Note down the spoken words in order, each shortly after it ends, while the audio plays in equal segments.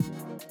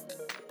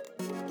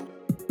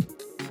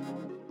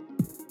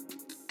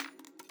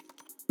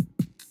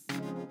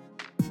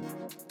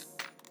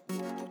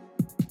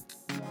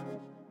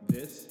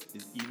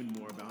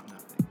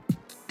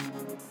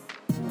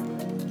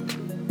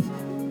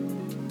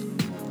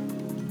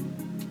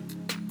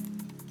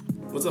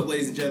What's up,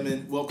 ladies and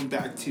gentlemen? Welcome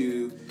back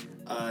to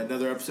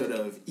another episode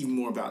of Even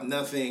More About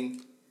Nothing.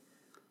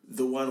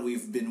 The one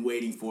we've been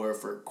waiting for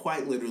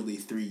quite literally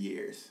 3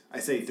 years. I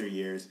say 3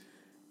 years,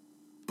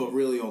 but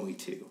really only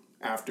 2.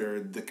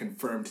 After the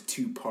confirmed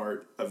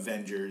 2-part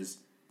Avengers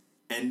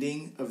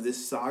ending of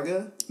this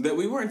saga. That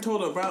we weren't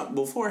told about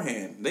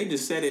beforehand. They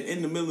just said it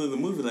in the middle of the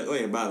movie like, oh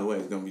yeah, by the way,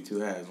 it's going to be 2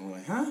 halves. I'm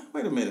like, huh?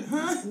 Wait a minute,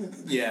 huh?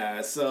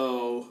 Yeah,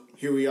 so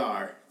here we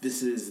are.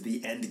 This is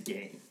the end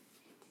game.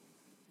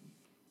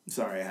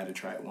 Sorry, I had to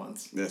try it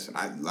once. Listen,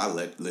 I've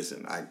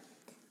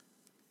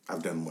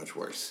done much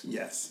worse.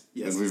 Yes.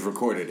 And we've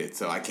recorded it,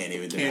 so I can't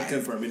even deny it. Can't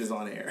confirm it is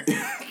on air.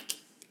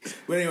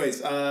 But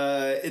anyways,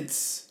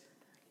 it's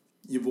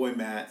your boy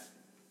Matt,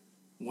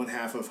 one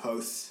half of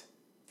hosts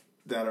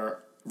that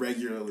are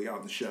regularly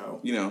on the show.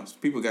 You know,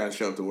 people got to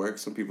show up to work.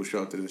 Some people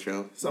show up to the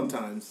show.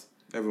 Sometimes.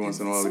 Every once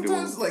in a while we do.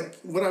 Sometimes, like,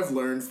 what I've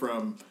learned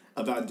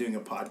about doing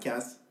a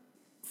podcast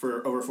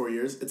for over 4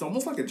 years, it's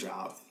almost like a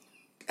job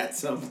at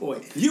some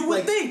point. You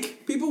would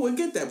think people would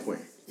get that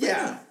point.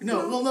 Yeah.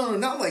 No,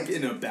 not like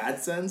in a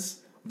bad sense.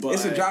 But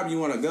it's a job you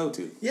want to go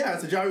to. Yeah,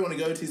 it's a job you want to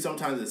go to.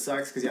 Sometimes it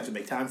sucks because you have to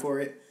make time for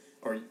it.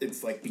 Or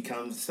it's like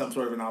becomes some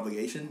sort of an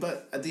obligation.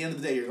 But at the end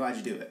of the day, you're glad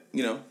you do it.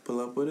 You know, pull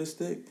up with a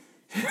stick.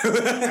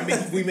 I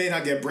mean, we may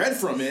not get bread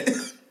from it.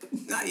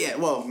 Not yet.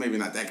 Well, maybe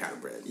not that kind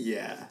of bread.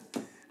 Yeah.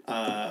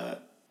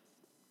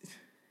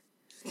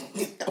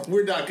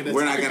 We're not gonna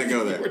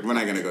go there. We're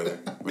not gonna go there.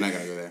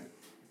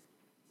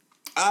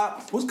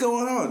 What's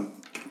going on,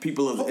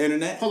 people of the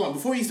internet? Hold on,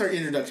 before you start your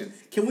introduction,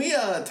 can we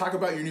talk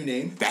about your new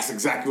name? That's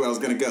exactly where I was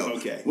gonna go.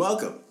 Okay.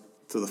 Welcome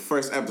to the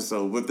first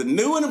episode with the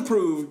new and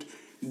improved,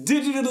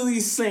 digitally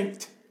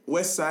synced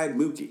Westside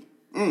Mookie.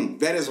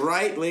 That is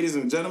right, ladies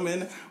and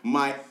gentlemen.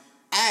 My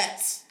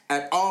ats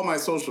at all my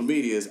social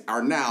medias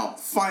are now,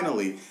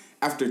 finally,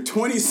 after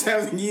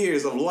 27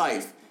 years of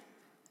life,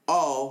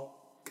 all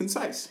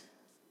concise.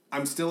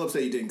 I'm still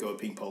upset you didn't go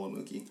with Pink Polo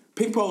Mookie.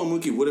 Pink Polo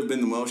Mookie would have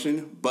been the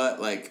motion, but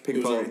like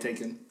Pink Polo, already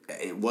taken.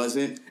 It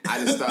wasn't.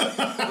 I just thought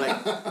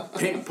like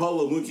Pink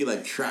Polo Mookie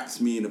like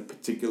traps me in a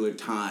particular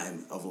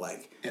time of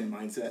like and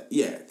mindset.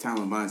 Yeah, time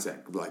and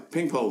mindset. Like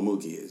Pink Polo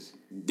Mookie is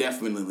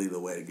definitely the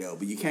way to go,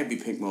 but you can't be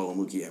Pink Polo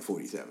Mookie at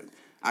 47.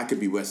 I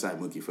could be Westside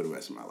Mookie for the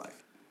rest of my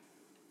life.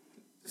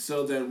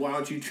 So then, why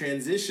don't you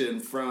transition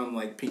from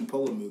like Pink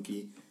Polo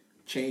Mookie?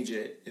 Change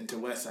it into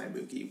Westside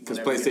Mookie. Because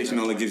PlayStation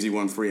only gives you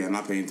one free. I'm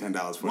not paying $10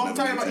 for it. Well, I'm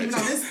talking about even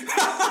on this.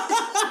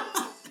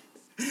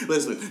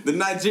 Listen, the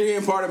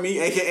Nigerian part of me,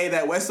 a.k.a.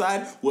 that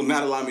Westside, will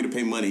not allow me to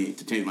pay money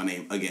to change my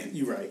name again.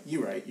 You're right.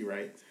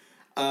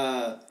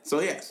 So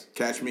yes,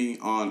 catch me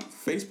on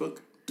Facebook,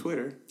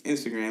 Twitter,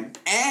 Instagram,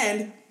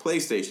 and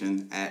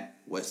PlayStation at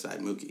Westside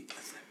Mookie.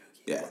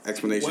 Yeah,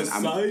 explanation.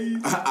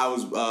 I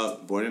was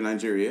born in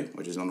Nigeria,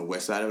 which is on the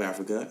west side of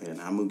Africa, and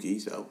I'm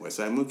Mookie, so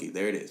Westside Mookie.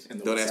 There it is.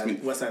 Don't ask me.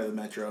 West side of the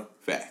metro.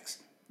 Facts.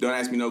 Don't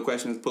ask me no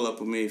questions. Pull up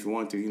with me if you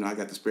want to. You know, I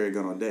got the spirit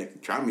gun on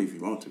deck. Try me if you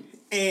want to.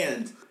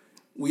 And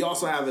we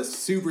also have a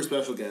super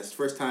special guest,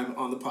 first time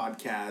on the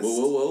podcast.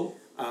 Whoa.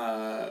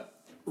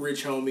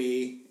 Rich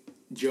homie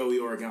Joey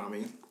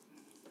Origami.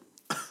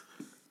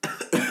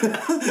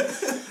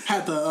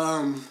 Had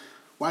to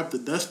wipe the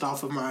dust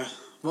off of my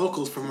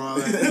vocals from all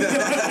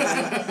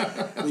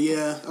that. But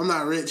yeah, I'm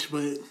not rich,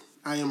 but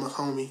I am a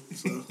homie,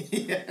 so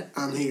yeah.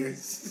 I'm here.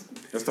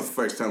 That's the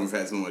first time we've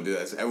had someone do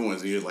that. So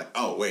everyone's usually like,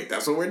 oh, wait,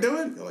 that's what we're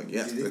doing? You're like,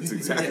 yes, that's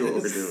exactly what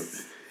we're doing.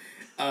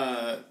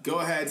 Go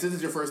ahead. Since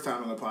it's your first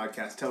time on the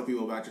podcast, tell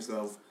people about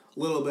yourself, a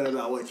little bit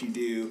about what you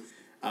do,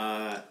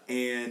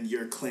 and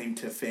your claim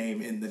to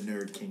fame in the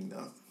nerd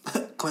kingdom.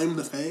 Claim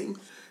to fame?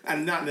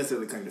 And not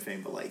necessarily claim to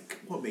fame, but like,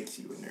 what makes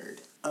you a nerd?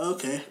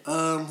 Okay.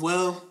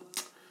 Well,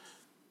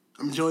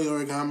 I'm Joey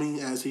Origami,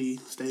 as he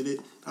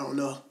stated. I don't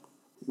know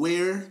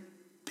where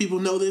people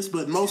know this,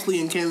 but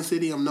mostly in Kansas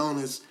City, I'm known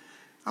as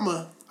I'm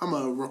a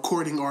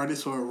recording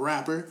artist or a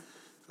rapper.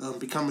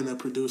 Becoming a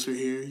producer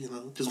here, you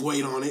know, just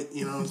wait on it.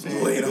 You know what I'm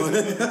saying? Wait on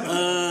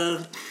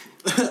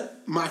it.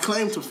 My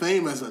claim to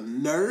fame as a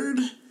nerd,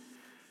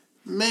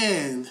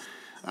 man,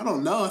 I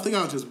don't know. I think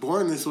I was just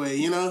born this way,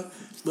 you know.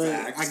 But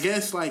facts. I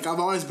guess like I've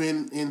always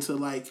been into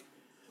like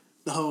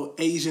the whole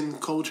Asian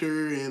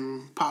culture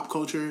and pop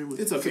culture.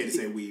 It's okay to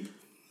say weeb.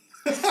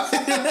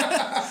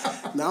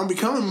 Now I'm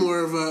becoming more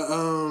of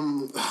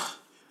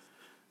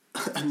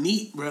a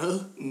neat,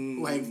 bro.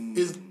 Like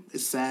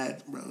it's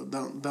sad, bro.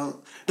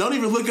 Don't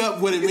even look up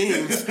what it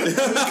means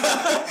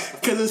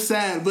because it's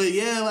sad. But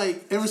yeah,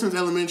 like ever since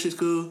elementary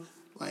school,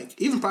 like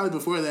even probably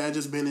before that, I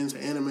just been into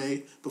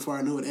anime before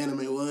I knew what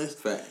anime was.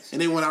 Facts.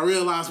 And then when I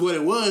realized what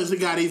it was, it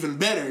got even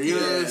better. You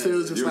know, so it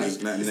was just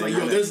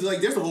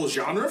like there's a whole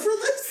genre for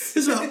this.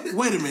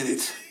 Wait a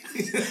minute.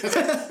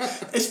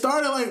 It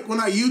started like when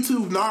I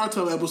YouTubed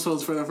Naruto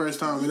episodes for the first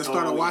time and I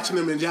started watching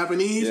them in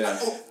Japanese. Yeah.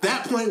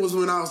 That point was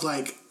when I was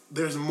like,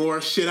 there's more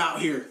shit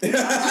out here.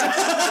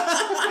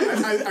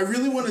 I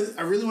really want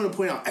to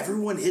point out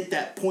everyone hit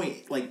that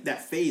point, like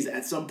that phase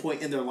at some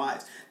point in their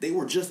lives. They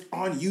were just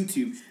on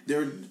YouTube.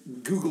 They're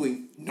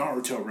Googling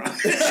Naruto run.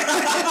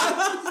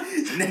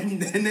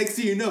 then next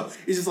thing you know,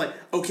 it's just like,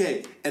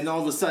 okay. And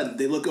all of a sudden,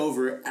 they look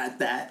over at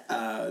that,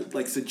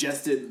 like,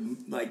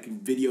 suggested, like,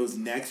 videos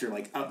next or,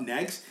 like, up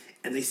next,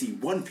 and they see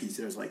One Piece.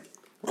 There's like,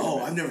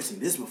 oh, I've never seen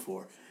this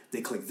before.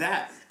 They click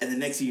that, and the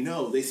next thing you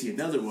know, they see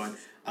another one.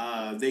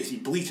 They see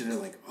Bleach, and they're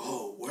like,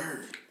 oh,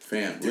 word.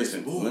 Fam, There's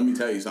listen, more. let me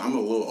tell you. So I'm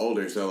a little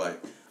older, so, like,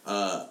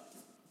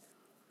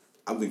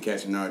 I've been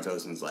catching Naruto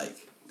since, like,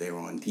 they were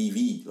on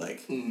TV,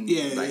 like,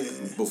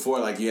 before,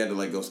 like, you had to,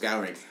 like, go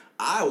scouring.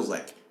 I was,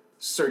 like,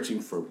 searching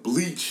for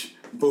Bleach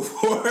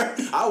before.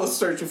 I was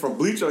searching for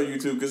Bleach on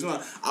YouTube because, you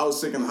know, I was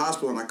sick in the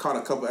hospital and I caught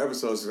a couple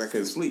episodes because I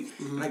couldn't sleep.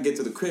 And I get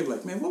to the crib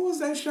like, man, what was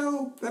that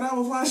show that I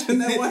was watching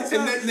that one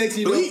time? And then next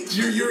you know,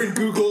 you're in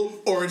Google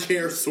orange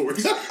hair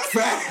source.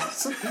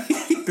 Facts.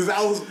 Because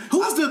I was...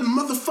 Who's the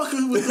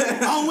motherfucker with the...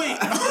 Oh, wait.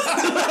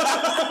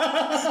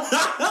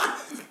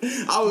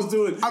 I was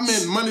doing... I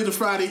meant Monday to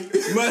Friday.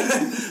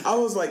 I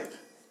was like,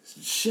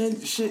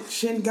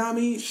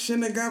 Shinigami,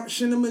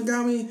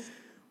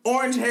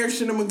 orange hair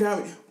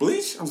Shinigami,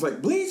 Bleach. I was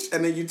like, Bleach?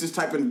 And then you just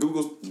type in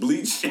Google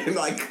Bleach and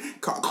like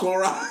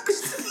Clorox.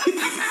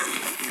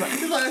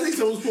 I think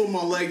someone's pulling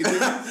my leg. And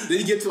then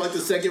you get to like the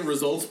second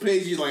results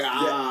page. You're like,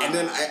 ah.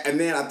 Yeah, and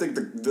then I think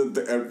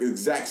the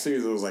exact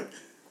series was like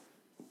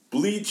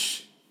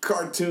Bleach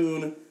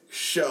cartoon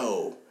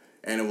show,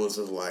 and it was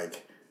just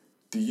like,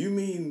 do you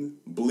mean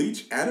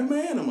Bleach anime?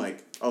 And I'm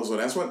like, oh, so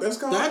that's what that's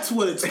called? That's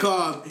what it's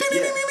called.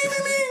 Yeah.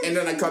 And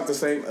then I caught the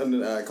same,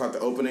 and I caught the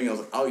opening. I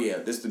was like, oh yeah,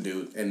 this the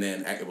dude. And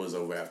then it was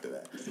over after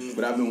that.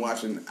 But I've been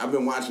watching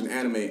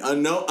anime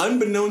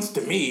unbeknownst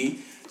to me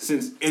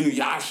since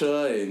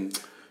Inuyasha and.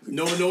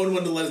 No one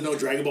wanted to let us know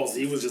Dragon Ball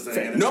Z was just an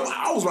anime. No,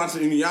 I was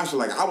watching Inuyasha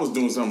like I was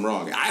doing something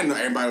wrong. I didn't know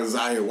everybody was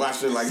out here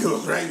watching like it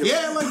was regular.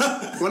 Yeah,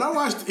 like when I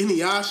watched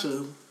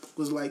Inuyasha,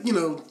 was like, you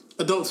know,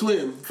 Adult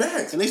Swim.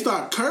 Facts. And they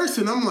start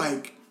cursing. I'm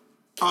like,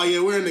 oh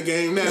yeah, we're in the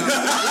game now.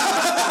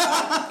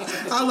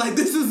 I'm like,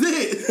 this is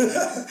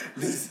it.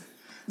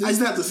 I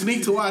just have to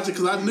sneak to watch it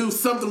because I knew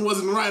something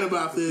wasn't right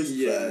about this.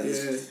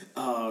 Yes. Yeah.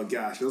 Oh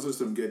gosh, those were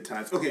some good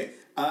times. Okay,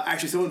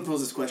 actually, someone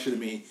posed this question to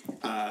me.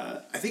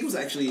 I think it was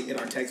actually in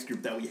our text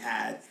group that we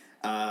had,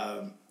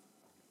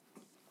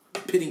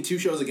 pitting two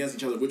shows against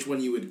each other, which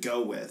one you would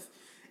go with.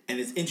 And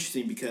it's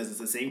interesting because it's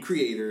the same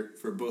creator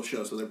for both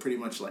shows, so they're pretty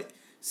much like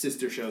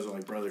sister shows or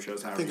like brother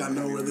shows. I think I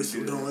know where this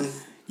is going.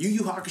 Yu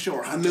Yu Hakusho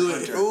or Hunter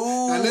x Hunter.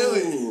 I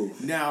knew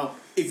it. Now,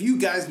 if you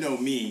guys know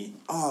me,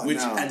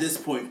 at this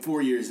point,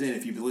 4 years in,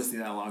 if you've been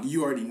listening that long,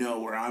 you already know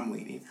where I'm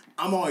leaning.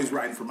 I'm always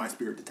riding for My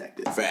Spirit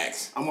Detective.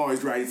 Facts. I'm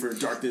always riding for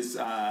Darkness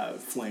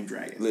Flame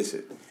Dragon.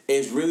 Listen,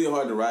 it's really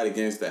hard to ride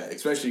against that,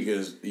 especially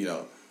because, you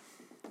know,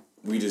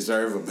 we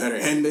deserve a better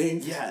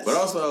ending. Yes. But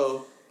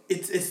also...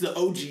 It's the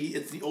OG,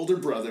 it's the older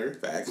brother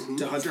Facts.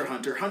 to Hunter x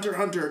Hunter. Hunter x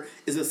Hunter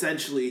is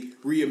essentially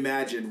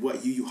reimagined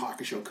what Yu Yu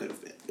Hakusho could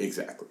have been.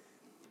 Exactly.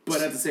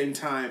 But at the same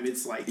time,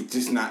 it's like... It's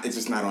just not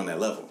on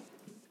that level.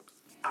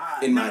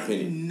 In my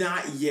opinion.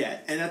 Not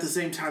yet. And at the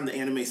same time, the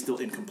anime is still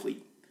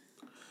incomplete.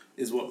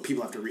 Is what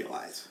people have to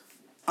realize.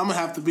 I'm going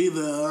to have to be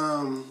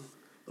the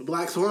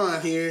Black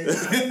Swan here.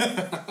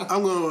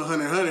 I'm going with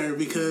Hunter x Hunter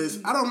because,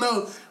 I don't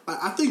know,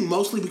 I think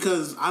mostly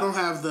because I don't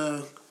have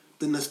the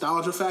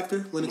nostalgia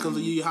factor when it comes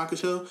to Yu Yu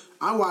Hakusho.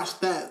 I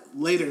watched that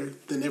later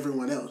than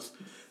everyone else.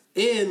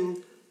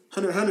 And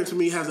Hunter x Hunter to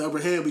me has the upper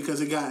hand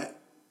because it got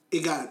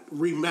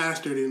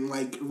remastered and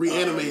like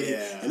reanimated.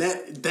 And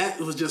that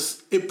was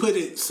just, it put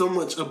it so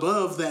much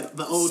above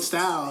the old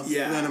style of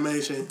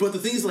animation. But the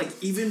thing is,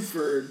 like, even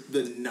for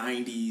the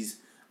 90s,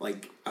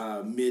 like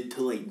mid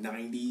to late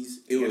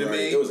 90s anime,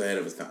 it was ahead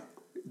of its time.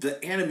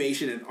 The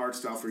animation and art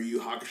style for Yu Yu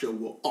Hakusho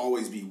will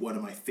always be one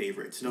of my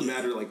favorites. No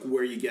matter like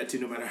where you get to,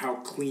 no matter how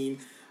clean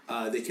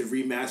they can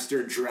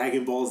remaster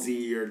Dragon Ball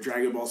Z or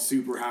Dragon Ball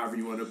Super, however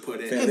you want to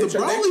put it. And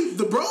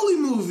the Broly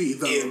movie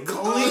though,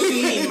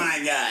 clean,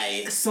 my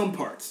guy. Some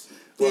parts.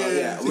 Well,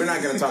 yeah, we're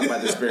not going to talk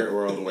about the spirit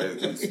world where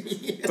it's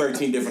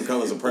 13 different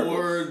colors of purple.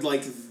 Or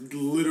like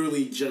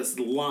literally just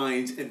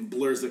lines and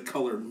blurs the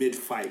color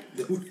mid-fight.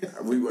 Do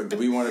we want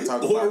to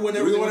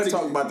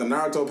talk about the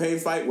Naruto pain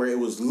fight where it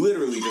was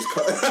literally just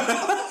color?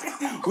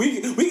 we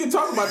can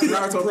talk about the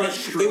Naruto pain.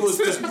 It was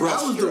just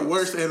brush That was the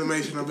worst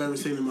animation I've ever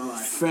seen in my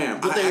life.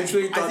 Fam, I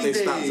actually thought they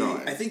stopped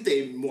drawing. I think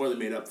they more than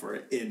made up for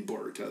it in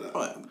Boruto though.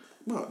 Oh,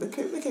 well, they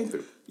came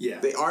through.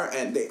 Yeah. They are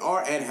and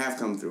have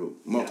come through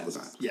multiple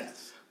times.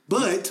 Yes.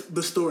 But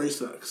the story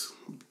sucks.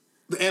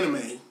 The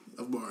anime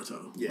of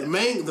Boruto. Yeah. The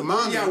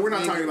manga. Yeah, we're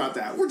not talking about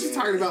that. We're just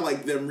talking about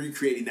like them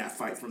recreating that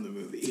fight from the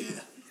movie.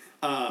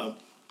 Yeah.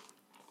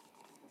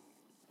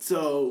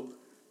 So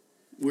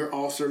we're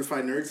all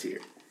certified nerds here.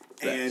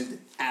 Yes. And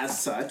as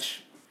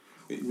such,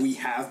 we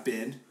have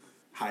been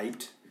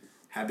hyped,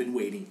 have been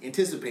waiting,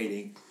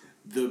 anticipating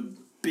the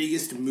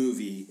biggest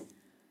movie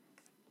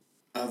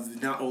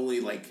of not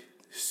only like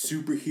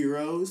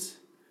superheroes,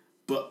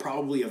 but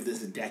probably of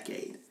this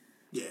decade.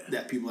 Yeah.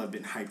 That people have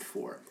been hyped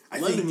for.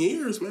 11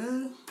 years,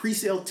 man.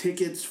 Pre-sale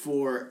tickets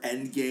for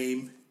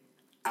Endgame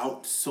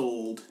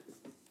outsold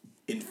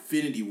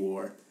Infinity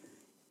War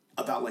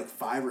about like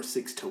 5 or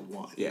 6 to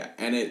 1. Yeah,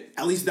 and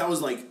at least that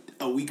was like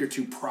a week or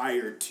two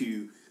prior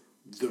to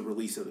the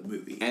release of the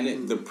movie.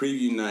 And the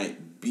preview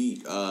night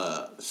beat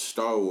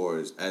Star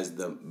Wars as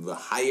the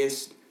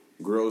highest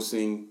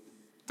grossing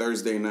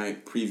Thursday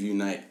night preview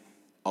night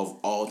of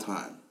all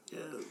time.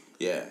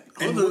 Yeah.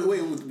 And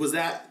wait, was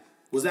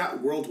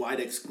that worldwide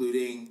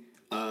excluding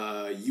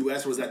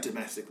U.S. or was that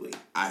domestically?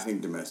 I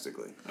think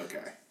domestically.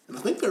 Okay. And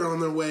I think they're on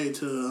their way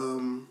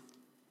to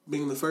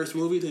being the first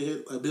movie to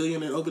hit $1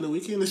 billion in opening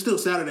weekend. It's still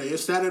Saturday.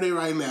 It's Saturday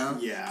right now.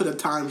 Yeah. Put a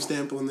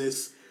timestamp on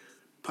this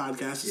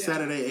podcast. It's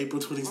Saturday,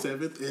 April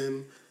 27th,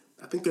 and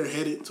I think they're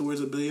headed towards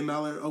 $1 billion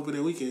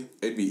opening weekend.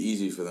 It'd be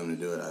easy for them to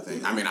do it, I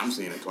think. I mean, I'm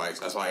seeing it twice.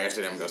 That's why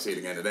yesterday I'm going to see it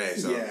again today.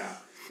 So.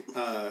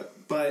 Yeah.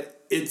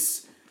 But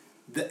it's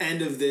the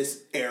end of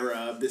this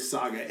era, this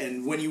saga,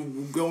 and when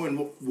you go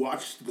and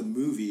watch the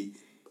movie,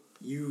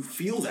 you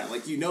feel that.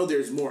 Like, you know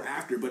there's more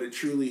after, but it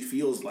truly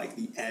feels like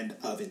the end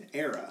of an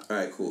era. All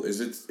right, cool. Is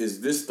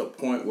this the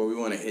point where we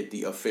want to hit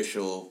the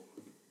official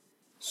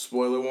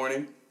spoiler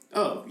warning?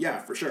 Oh,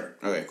 yeah, for sure.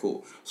 Okay,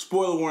 cool.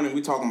 Spoiler warning,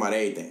 we talking about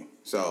everything.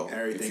 So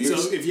everything.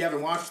 If you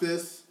haven't watched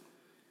this,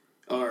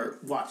 or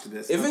watched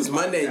this. If it's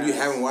Monday and you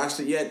haven't watched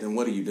it yet, then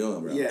what are you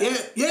doing, bro? Yeah.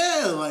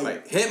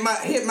 Like hit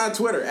my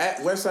Twitter at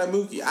Westside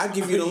Mookie. I'll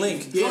give you the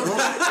link. Go to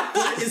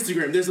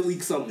Instagram. There's a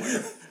link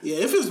somewhere. Yeah,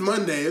 if it's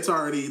Monday,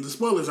 the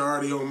spoilers are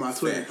already on my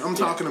Twitter. I'm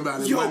talking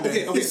about it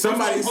Monday. Okay.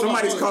 Somebody's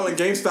calling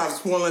GameStop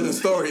spoiling the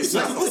story. So.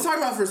 Let's talk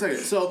about it for a second.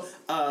 So,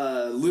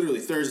 literally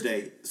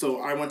Thursday.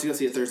 So I went to go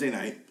see it Thursday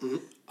night.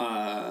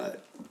 Mm-hmm.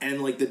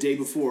 And like the day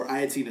before, I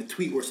had seen a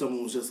tweet where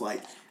someone was just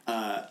like,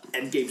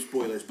 Endgame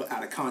spoilers, but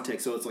out of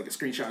context. So it's like a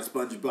screenshot of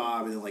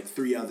SpongeBob and then like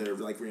 3 other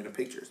like random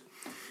pictures.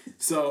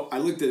 So I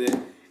looked at it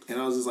and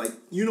I was just like,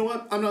 you know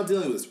what? I'm not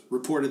dealing with this.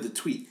 Reported the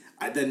tweet.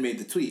 I then made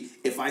the tweet.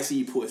 If I see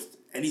you post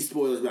any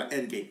spoilers about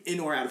Endgame in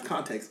or out of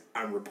context,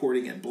 I'm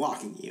reporting and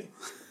blocking you.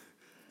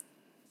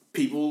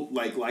 People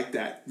like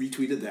that,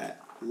 retweeted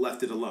that,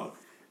 left it alone.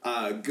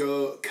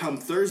 Come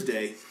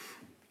Thursday,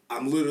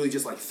 I'm literally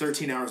just like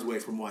 13 hours away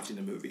from watching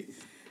the movie.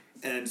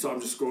 And so I'm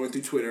just scrolling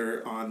through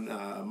Twitter on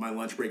my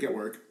lunch break at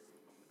work.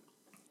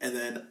 And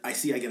then I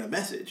get a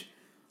message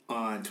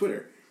on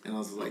Twitter. And I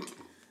was like,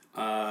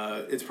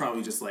 it's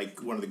probably just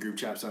like one of the group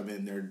chats I'm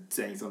in. They're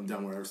saying something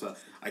dumb or whatever. So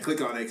I click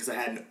on it because I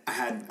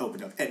hadn't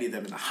opened up any of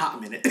them in a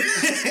hot minute.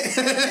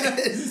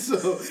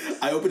 So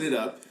I opened it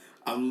up.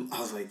 I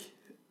was like,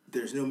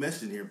 there's no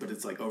message in here, but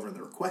it's like over in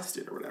the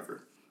requested or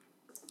whatever.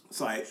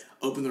 So I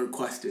open the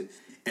requested,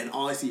 and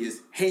all I see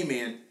is, hey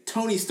man,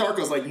 Tony Stark. I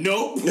was like,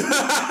 nope.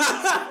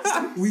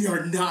 We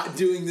are not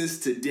doing this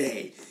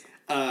today.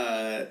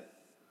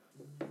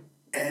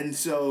 And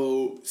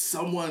so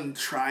someone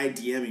tried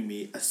DMing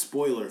me a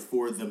spoiler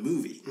for the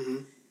movie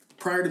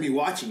prior to me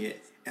watching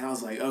it, and I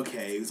was like,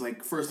 okay. It was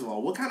like, first of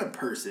all, what kind of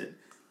person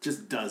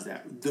just does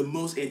that? The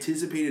most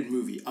anticipated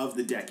movie of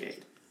the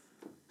decade.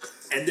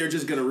 And they're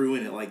just going to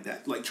ruin it like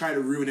that. Like, try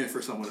to ruin it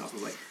for someone else. I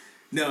was like,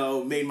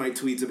 no, made my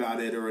tweets about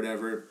it or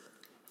whatever.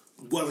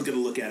 Wasn't going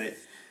to look at it.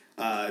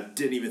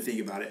 Didn't even think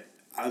about it.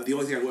 The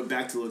only thing I went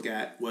back to look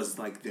at was,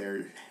 like,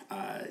 their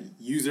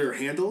user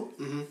handle.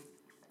 Mm-hmm.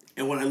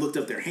 And when I looked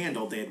up their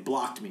handle, they had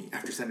blocked me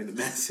after sending the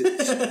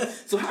message.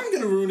 So how are you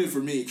going to ruin it for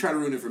me? Try to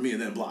ruin it for me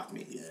and then block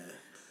me. Yeah.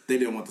 They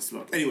didn't want the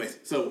smoke. Anyways,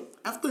 so...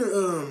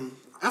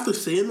 After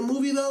seeing the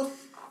movie, though,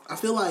 I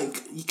feel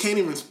like you can't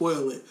even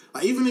spoil it.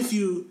 Like, even if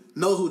you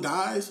know who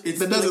dies, that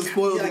doesn't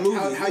spoil the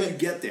movie. How you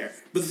get there.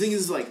 But the thing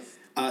is, like,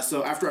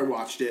 so after I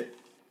watched it,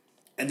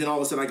 and then all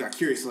of a sudden I got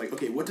curious, like,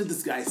 okay, what did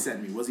this guy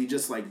send me? Was he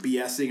just, like,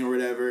 BSing or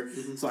whatever?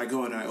 Mm-hmm. So I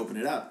go and I open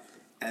it up.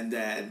 And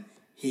then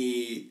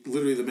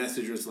literally the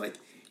message was like,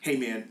 hey,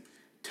 man,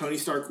 Tony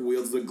Stark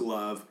wields the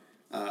glove,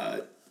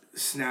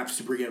 snaps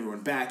to bring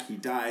everyone back, he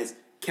dies,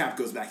 Cap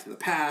goes back to the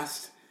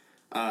past.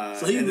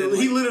 So he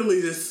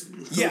literally just...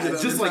 Yeah,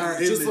 just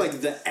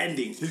like the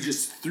ending. He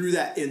just threw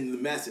that in the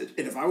message.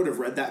 And if I would have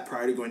read that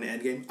prior to going to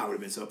Endgame, I would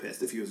have been so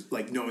pissed if he was,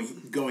 like,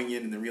 going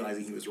in and then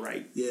realizing he was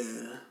right. Yeah.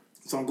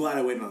 So I'm glad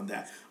I waited on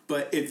that.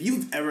 But if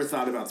you've ever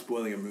thought about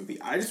spoiling a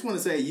movie, I just want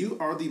to say you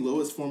are the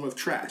lowest form of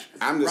trash.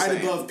 I'm just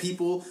saying. Above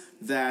people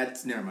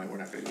that... Never mind, we're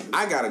not going to do this.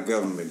 I got a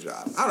government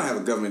job. I don't have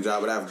a government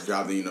job, but I have a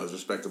job that, is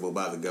respectable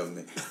by the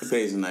government. It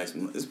pays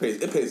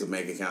it pays a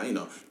bank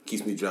account,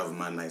 keeps me driving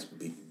my nice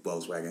big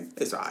Volkswagen.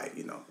 It's all right,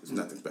 It's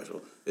nothing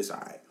special. It's all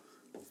right.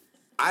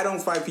 I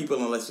don't fight people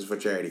unless it's for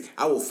charity.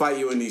 I will fight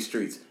you in these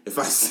streets. If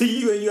I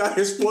see you and you out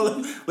here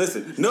spoiling,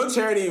 listen, no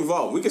charity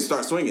involved. We can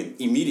start swinging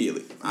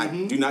immediately. Mm-hmm.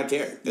 I do not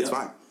care. It's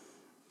fine.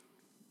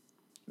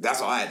 That's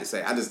all I had to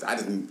say.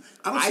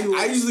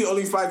 I usually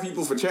only fight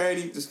people for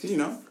charity, just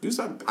do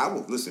something. I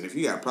will listen. If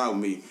you got a problem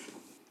with me,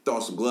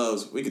 throw some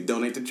gloves. We could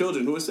donate to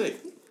children who are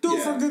sick. Do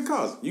it for a good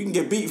cause. You can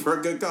get beat for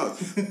a good cause.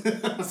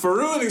 For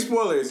ruining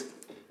spoilers,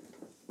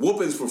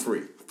 whoopings for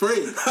free.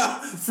 Free.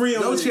 Free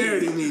on No the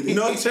charity needed.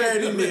 No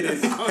charity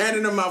needed.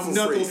 Handing them out for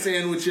Knuckle free.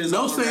 sandwiches.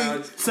 No all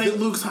around. St.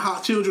 Luke's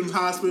Children's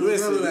Hospital.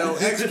 Listen, none of no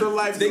that. Extra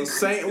Life, no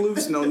St.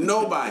 Luke's, no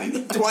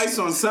nobody. Twice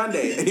on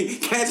Sunday.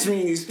 Catch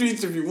me in these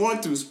streets if you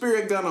want to.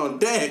 Spirit gun on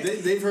deck.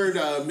 They've heard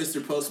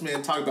Mr.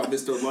 Postman talk about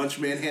Mr.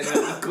 Lunchman handing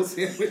out knuckle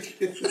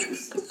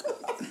sandwiches.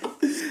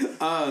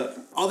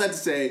 All that to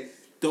say,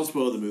 don't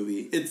spoil the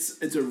movie. It's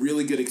a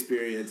really good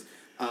experience.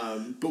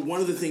 But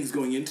one of the things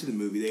going into the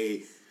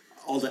movie,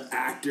 all the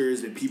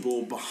actors and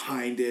people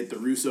behind it, the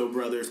Russo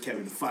brothers,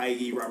 Kevin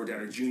Feige, Robert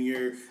Downey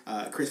Jr.,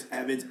 Chris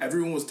Evans,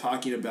 everyone was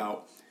talking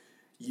about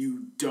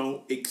you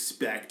don't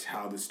expect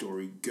how the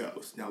story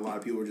goes. Now, a lot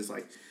of people were just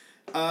like,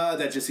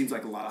 that just seems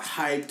like a lot of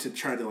hype to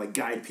try to like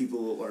guide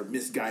people or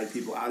misguide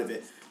people out of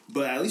it.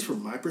 But at least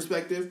from my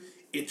perspective,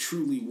 it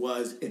truly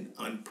was an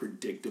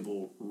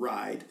unpredictable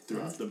ride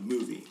throughout the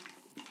movie.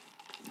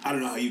 I don't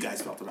know how you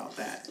guys felt about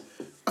that.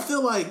 I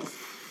feel like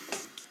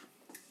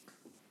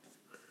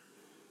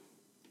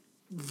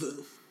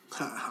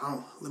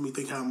let me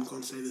think how I'm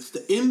going to say this.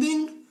 The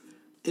ending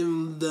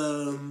and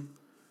the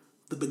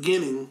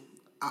beginning,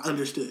 I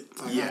understood.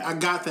 Like, Yeah. I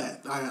got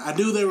that. I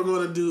knew they were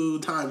going to do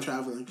time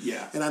traveling.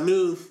 Yeah. And I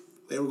knew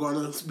they were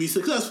going to be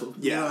successful.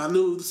 Yeah. You know, I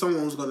knew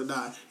someone was going to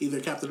die, either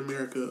Captain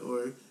America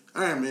or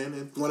Iron Man,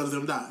 and one of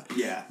them died.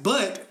 Yeah.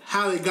 But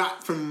how they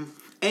got from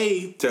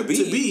A To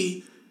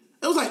B.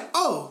 it was like,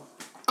 oh,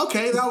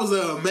 okay, that was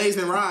an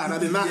amazing ride. I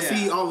did not Yeah.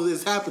 see all of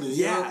this happening.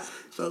 You Yeah. know?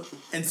 So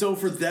And so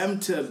for them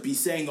to be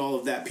saying all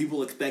of that,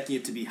 people expecting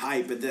it to be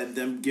hype, but then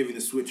them giving the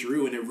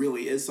switcheroo, and it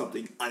really is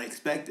something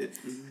unexpected.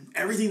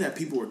 Everything that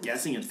people were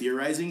guessing and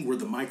theorizing were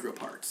the micro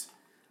parts.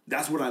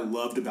 That's what I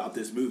loved about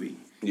this movie.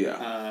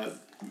 Yeah.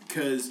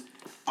 Because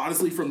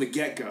honestly, from the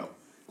get-go,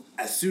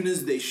 as soon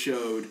as they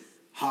showed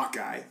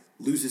Hawkeye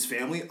lose his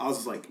family, I was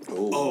just like,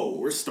 oh,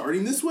 we're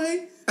starting this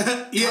way?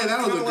 yeah, that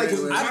was a like great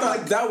his- one. I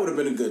thought that would have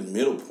been a good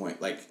middle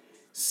point. Like,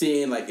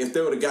 seeing, like, if they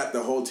would have got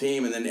the whole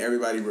team and then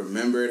everybody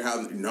remembered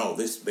how, no,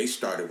 they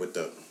started with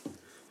the,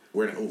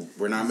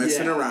 we're not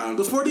messing Yeah. around.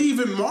 Before the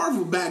even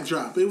Marvel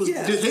backdrop, it was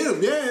Yeah. just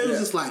him. Yeah, it was Yeah.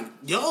 just like,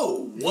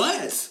 yo,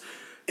 what?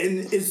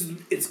 And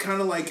it's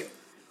kind of like,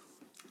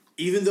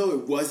 even though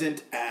it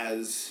wasn't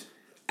as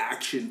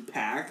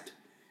action-packed,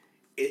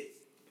 it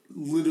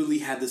literally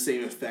had the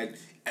same effect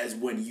as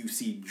when you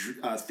see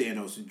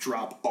Thanos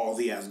drop all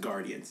the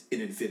Asgardians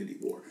in Infinity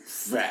War.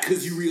 Facts.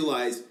 Because you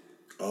realize,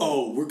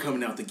 oh, we're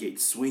coming out the gate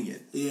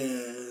swinging.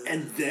 Yeah.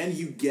 And then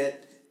you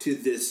get to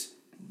this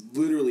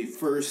literally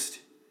first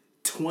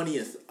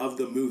 20th of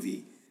the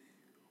movie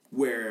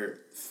where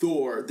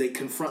they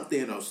confront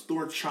Thanos.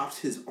 Thor chops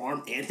his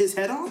arm and his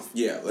head off.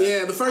 Yeah,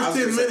 Yeah, the first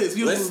 10 minutes,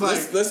 you was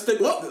like, let's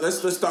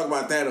talk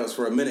about Thanos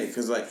for a minute,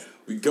 because like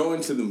we go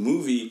into the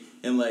movie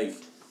and like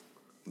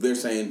they're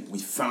saying we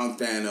found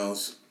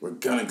Thanos, we're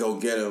gonna go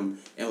get him,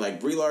 and like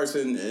Brie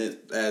Larson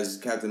as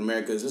Captain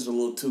America is just a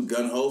little too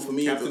gun ho for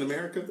me. Captain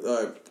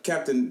America?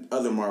 Captain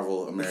other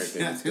Marvel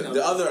American, Captain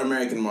the other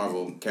American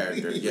Marvel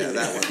character, yeah,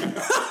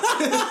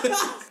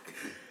 that one.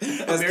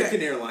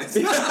 American Airlines.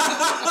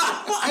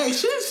 hey,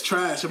 shit's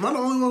trash. Am I the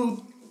only one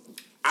who...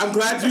 I'm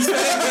glad you said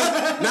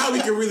it. Now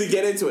we can really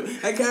get into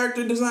it. That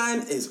character design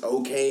is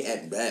okay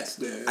at best.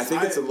 Yeah. I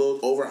think it's a little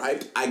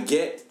overhyped. I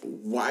get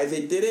why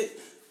they did it,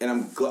 and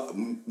I'm glad.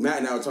 Matt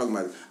and I were talking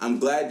about it. I'm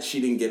glad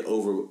she didn't get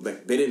over.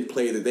 Like they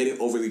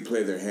didn't overly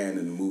play their hand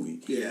in the movie.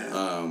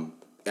 Yeah.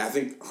 I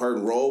think her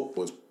role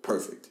was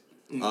perfect.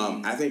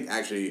 I think it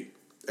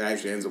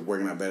actually ends up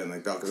working out better than I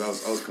thought, because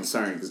I was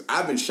concerned, because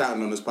I've been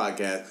shouting on this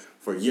podcast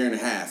for a year and a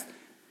half.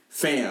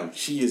 Fam,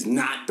 she is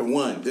not the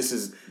one. This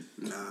is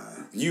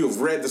you have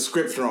read the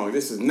script wrong.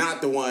 This is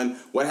not the one.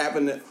 What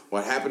happened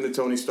to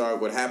Tony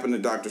Stark? What happened to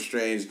Doctor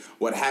Strange?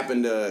 What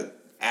happened to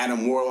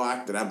Adam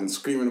Warlock that I've been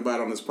screaming about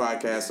on this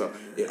podcast? So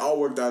it all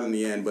worked out in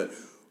the end, but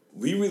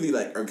we really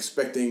are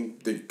expecting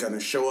they're gonna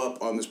show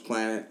up on this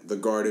planet, the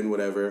garden,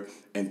 whatever,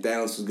 and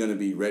Thanos is gonna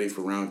be ready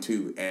for round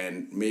 2,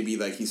 and maybe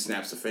like he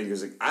snaps the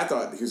fingers. I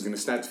thought he was gonna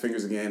snap the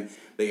fingers again.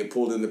 They get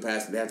pulled in the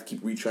past, and they have to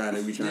keep retrying.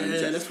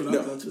 Yeah, that's what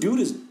I thought too. Dude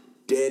is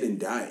dead and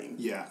dying.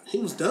 Yeah. He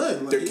was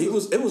done. Like, It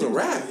was a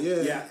wrap.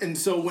 Yeah. Yeah, and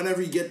so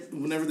whenever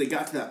they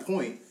got to that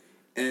point,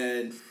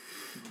 and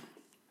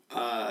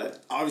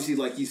obviously,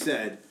 like you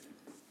said,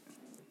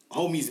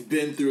 homie's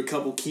been through a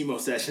couple chemo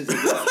sessions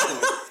at this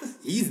point.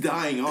 He's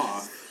dying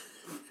off.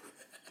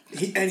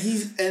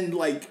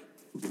 And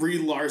Brie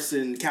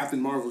Larson,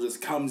 Captain Marvel,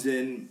 just comes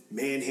in,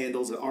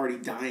 manhandles an already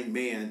dying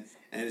man,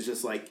 and it's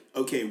just like,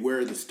 okay, where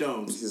are the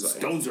stones? He's like,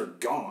 Stones are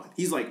gone.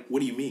 He's like, what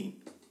do you mean?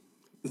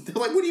 They're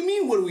like, what do you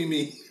mean, what do we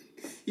mean?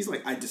 He's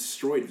like, I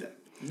destroyed them.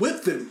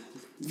 With them.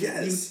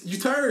 Yes. You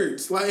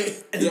turds.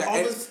 Like, And then Yeah, all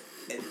and- this...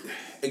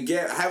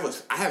 Again, I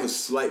have a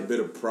slight bit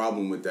of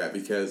problem with that,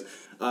 because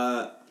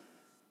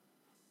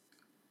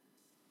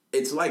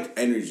it's like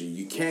energy.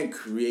 You can't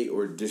create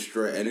or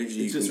destroy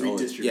energy. It's You just can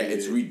only- redistributed. Yeah,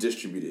 it's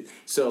redistributed.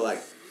 So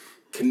like,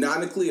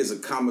 canonically, as a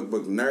comic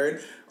book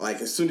nerd,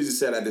 like as soon as you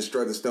said I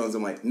destroyed the stones,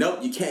 I'm like, nope,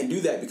 you can't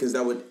do that, because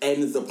that would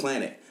end the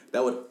planet.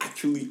 That would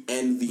actually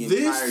end the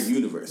entire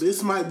universe.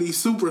 This might be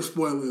super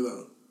spoiler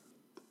though.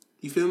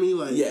 You feel me?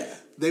 Like, Yeah.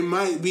 they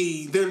might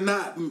be. They're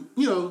not.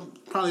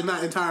 Probably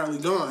not entirely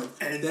gone,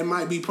 and that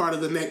might be part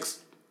of the next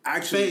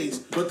phase.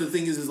 But the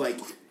thing is like,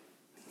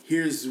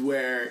 here's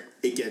where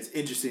it gets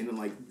interesting and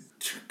like,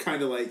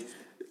 kind of like,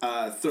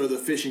 throw the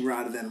fishing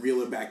rod and then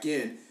reel it back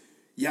in.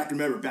 You have to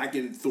remember, back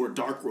in Thor: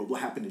 Dark World,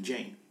 what happened to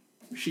Jane?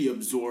 She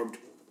absorbed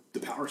the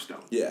Power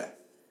Stone. Yeah.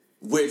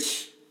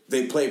 Which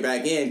they play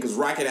back in because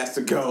Rocket has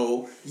to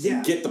go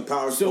and get the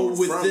Power Stone So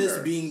with from this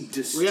her. being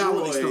destroyed...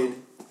 Reality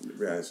Stone.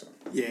 Reality Stone.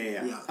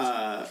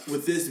 Yeah.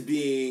 With this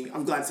being...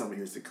 I'm glad someone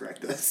here is to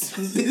correct us.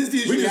 This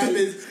usually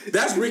happens...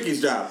 That's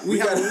Ricky's job. We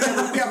have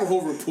a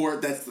whole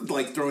report that's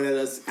like thrown at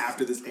us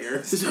after this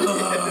airs.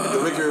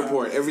 The Ricky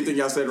Report. Everything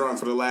y'all said wrong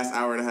for the last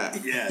hour and a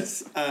half.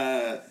 Yes.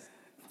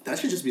 That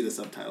should just be the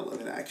subtitle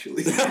of it,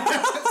 actually.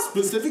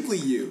 Specifically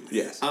you.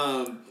 Yes.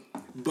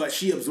 But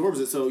she absorbs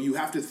it, so you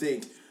have to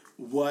think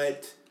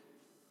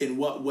in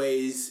what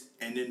ways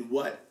and in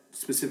what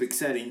specific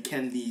setting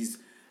can these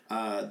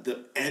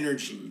the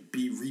energy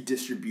be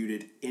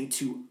redistributed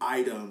into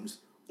items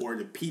or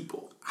to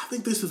people. I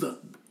think this is a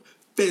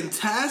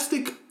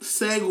fantastic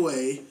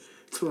segue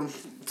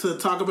to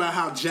talk about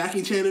how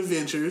Jackie Chan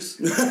Adventures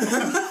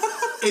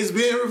is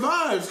being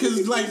revived.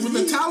 Because, like, with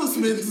the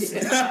talismans...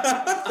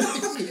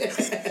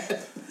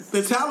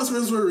 The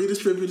talismans were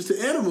redistributed to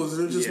animals.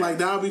 And they're just like,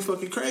 that would be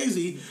fucking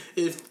crazy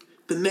if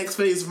the next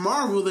phase of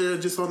Marvel, they're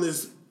just on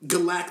this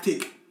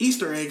galactic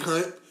Easter egg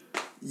hunt.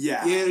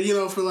 Yeah.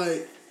 Yeah, for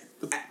like...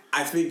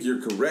 I think you're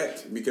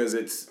correct because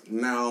it's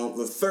now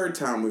the third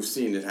time we've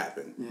seen it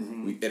happen.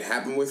 Mm-hmm. It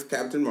happened with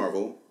Captain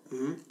Marvel.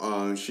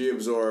 Mm-hmm. She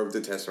absorbed the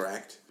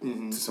Tesseract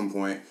to some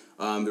point.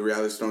 The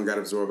Reality Stone got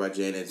absorbed by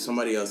Jane, and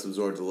somebody else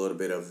absorbed a little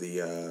bit of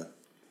the...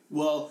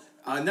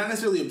 not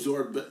necessarily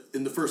absorbed, but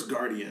in the first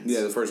Guardians.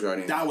 Yeah, the first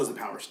Guardian. That was the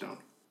Power Stone.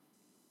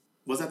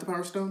 Was that the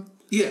Power Stone?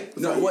 Yeah.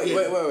 No, wait.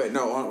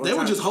 No, they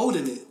were just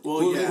holding it.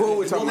 Who are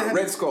we talking about?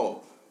 Red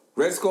Skull.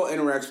 Red Skull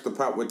interacts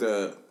with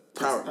the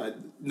power.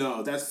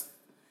 No, that's...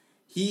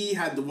 He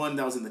had the one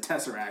that was in the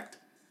Tesseract,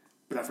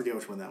 but I forget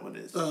which one that one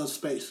is.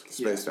 Space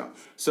Stone.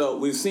 So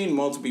we've seen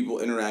multiple people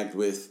interact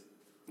with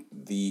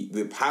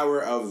the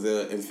power of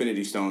the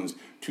Infinity Stones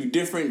to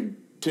different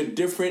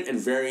and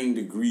varying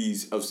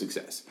degrees of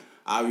success.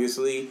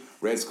 Obviously,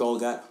 Red Skull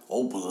got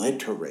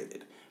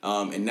obliterated,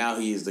 and now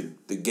he is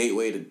the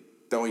gateway to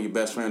throwing your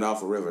best friend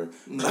off a river.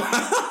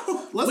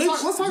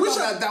 Let's talk about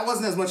that. That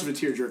wasn't as much of a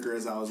tearjerker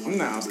as I was wanting.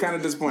 No, it's kind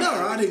of disappointing. No,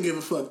 I didn't give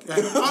a fuck.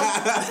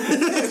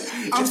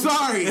 I'm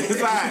sorry.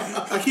 It's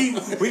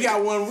alright. We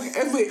got one.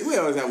 We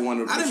always have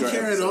one. I didn't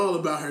care at all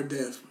about her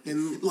death,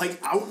 and like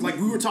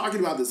we were talking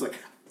about this. Like,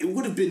 it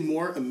would have been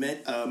more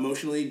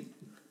emotionally.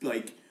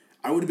 Like,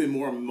 I would have been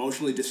more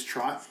emotionally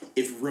distraught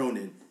if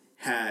Ronan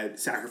had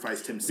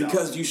sacrificed himself.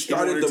 Because you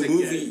started the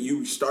movie.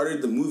 You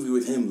started the movie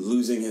with him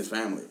losing his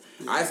family.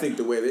 Yeah. I think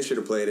the way they should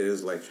have played it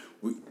is like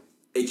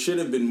it should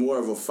have been more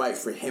of a fight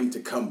for him to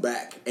come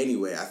back.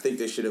 Anyway, I think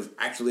they should have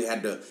actually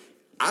had to.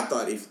 I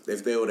thought if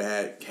they would have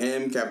had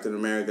him, Captain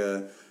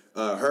America,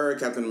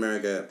 Captain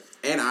America,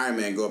 and Iron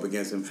Man go up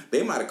against him,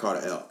 they might have caught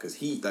an L because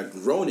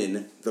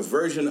Ronan, the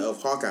version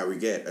of Hawkeye we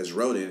get as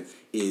Ronan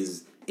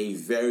is a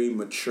very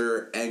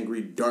mature,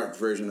 angry, dark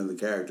version of the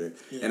character.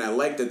 Yeah. And I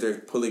like that they're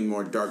pulling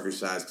more darker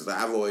sides because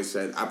I've always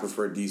said I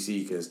prefer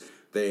DC because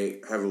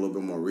they have a little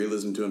bit more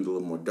realism to them, a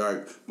little more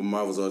dark. But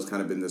Marvel's always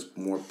kind of been this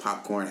more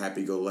popcorn,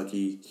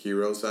 happy-go-lucky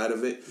hero side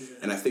of it. Yeah.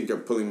 And I think they're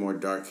pulling more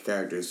dark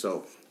characters.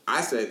 So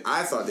I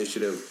thought they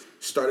should have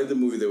started the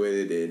movie the way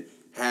they did,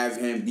 have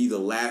him be the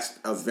last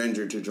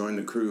Avenger to join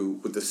the crew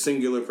with the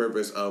singular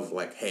purpose of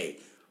like, hey,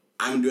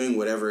 I'm doing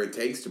whatever it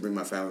takes to bring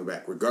my family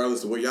back.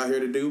 Regardless of what y'all here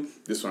to do,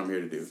 this is what I'm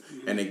here to do.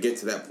 Mm-hmm. And they get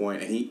to that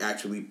point, and he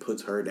actually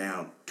puts her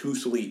down to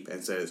sleep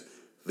and says,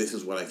 this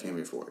is what I came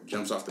here for.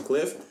 Jumps off the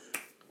cliff.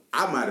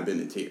 I might have been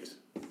in tears.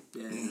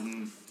 Yeah.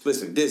 Mm-hmm.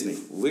 Listen, Disney,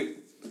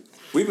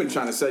 we've been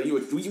trying to sell you.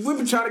 We've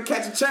been trying to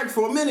catch a check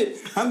for a minute.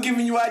 I'm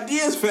giving you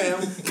ideas,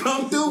 fam.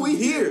 Come through, we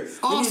here.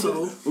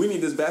 Also, we need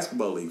this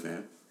basketball league,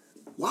 fam.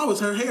 Why was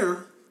her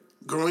hair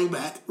growing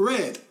back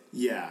red?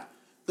 Yeah.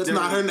 That's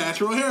not her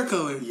natural hair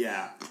color.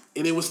 Yeah.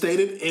 And it was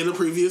stated in the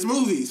previous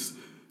movies.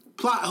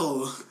 Plot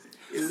hole.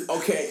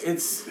 Okay,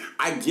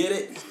 I get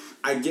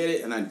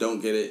it, and I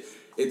don't get it.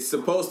 It's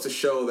supposed to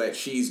show that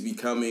she's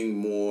becoming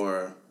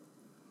more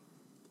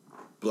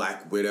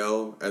Black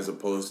Widow as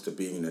opposed to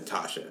being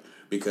Natasha.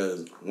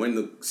 Because when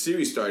the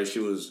series started, she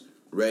was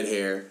red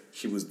hair.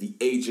 She was the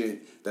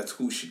agent.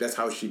 That's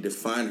how she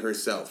defined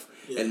herself.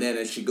 Yeah. And then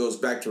as she goes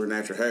back to her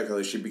natural hair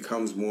color, she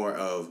becomes more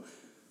of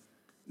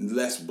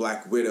less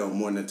Black Widow,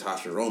 more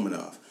Natasha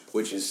Romanoff,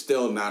 which is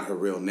still not her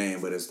real name,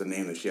 but it's the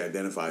name that she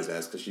identifies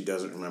as because she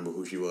doesn't remember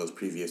who she was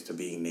previous to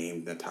being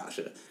named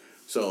Natasha.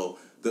 So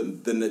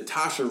the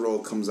Natasha role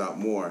comes out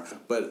more,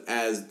 but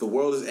as the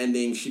world is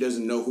ending, she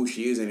doesn't know who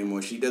she is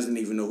anymore. She doesn't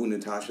even know who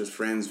Natasha's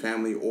friends,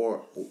 family,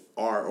 or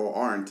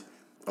aren't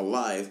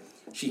alive.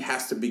 She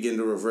has to begin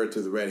to revert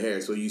to the red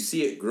hair. So you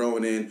see it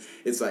growing in.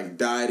 It's like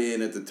dyed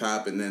in at the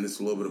top, and then it's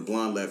a little bit of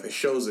blonde left. It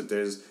shows that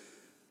there's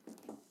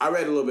I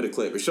read a little bit of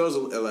clip. It shows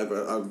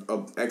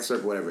a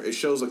excerpt, whatever. It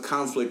shows a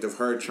conflict of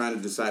her trying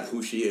to decide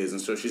who she is,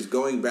 and so she's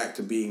going back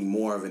to being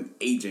more of an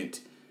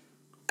agent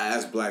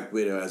as Black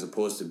Widow as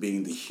opposed to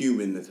being the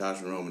human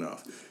Natasha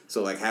Romanoff.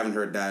 So like having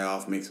her die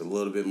off makes a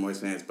little bit more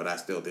sense, but I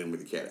still didn't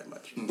really care that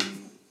much.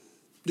 Mm-hmm.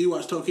 Do you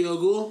watch Tokyo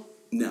Ghoul?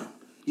 No.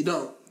 You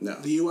don't? No.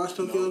 Do you watch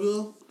Tokyo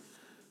Ghoul?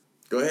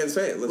 Go ahead and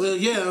say it.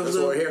 That's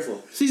what we're here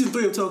for. Season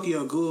 3 of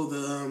Tokyo Ghoul,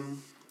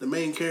 the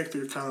main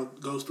character kind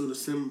of goes through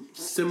the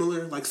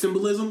similar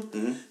symbolism.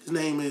 Mm-hmm. His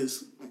name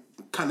is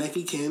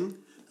Kaneki Ken.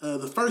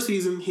 The first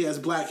season, he has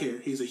black hair.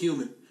 He's a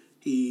human.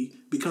 He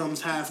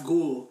becomes half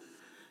ghoul.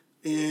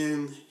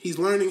 And he's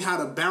learning how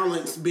to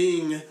balance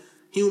being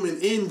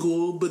human and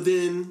ghoul, but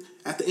then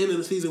at the end of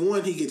the season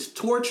 1, he gets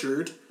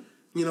tortured,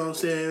 you know what I'm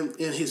saying,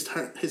 and his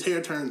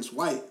hair turns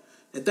white.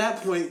 At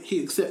that point,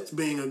 he accepts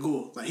being a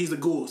ghoul. Like, he's a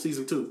ghoul,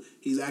 season 2.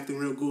 He's acting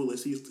real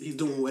ghoulish. He's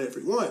doing whatever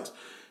he wants.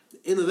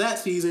 End of that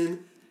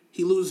season,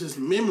 he loses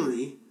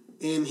memory,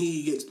 and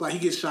he gets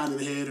shot in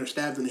the head or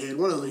stabbed in the head.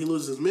 One of them, he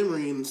loses his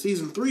memory. In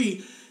season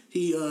 3,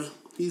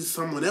 he's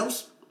someone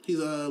else. He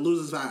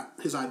loses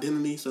his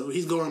identity, so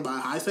he's going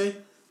by Heisei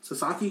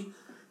Sasaki,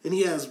 and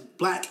he has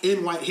black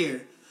and white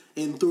hair.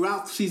 And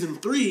throughout season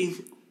 3,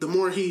 the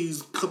more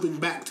he's coming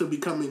back to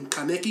becoming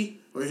Kaneki,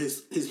 or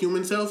his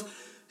human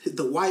self,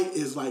 the white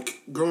is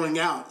like growing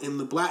out and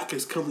the black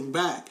is coming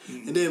back.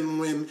 Mm-hmm. And then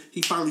when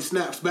he finally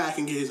snaps back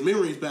and gets his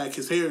memories back,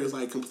 his hair is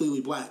like completely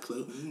black.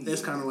 So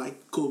that's kind of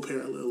like cool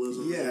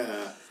parallelism.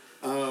 Yeah.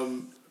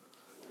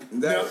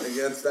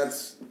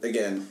 That's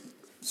again,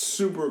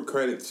 super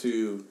credit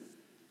to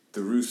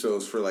the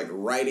Russos for like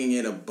writing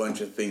in a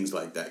bunch of things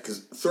like that. Because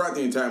throughout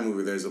the entire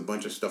movie, there's a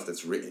bunch of stuff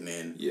that's written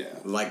in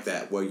like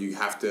that, where you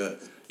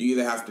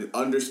either have to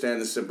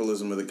understand the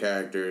symbolism of the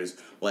characters.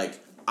 Like,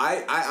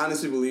 I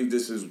honestly believe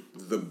this is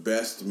the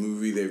best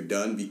movie they've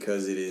done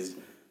because there's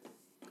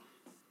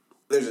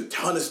a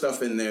ton of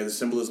stuff in there. The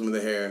symbolism of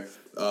the hair.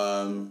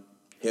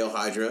 Hail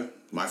Hydra,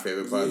 my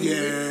favorite part of the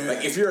movie.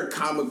 Like, if you're a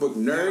comic book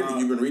nerd and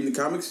you've been reading the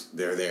comics,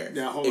 they're there.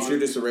 Yeah, if you're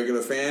just a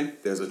regular fan,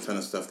 there's a ton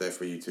of stuff there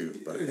for you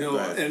too. But,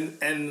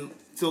 and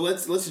so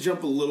let's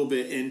jump a little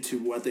bit into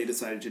what they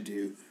decided to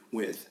do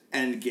with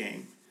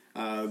Endgame,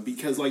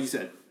 because like you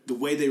said, the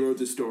way they wrote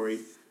the story,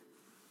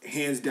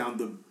 hands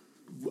down,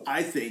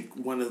 I think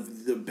one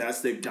of the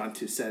best they've done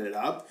to set it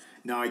up.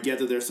 Now I get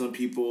that there's some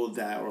people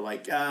that were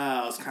like,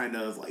 I was kind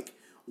of like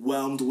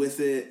whelmed with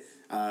it.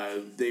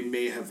 They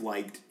may have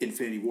liked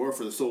Infinity War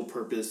for the sole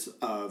purpose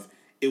of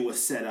it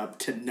was set up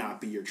to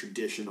not be your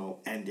traditional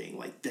ending.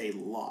 Like, they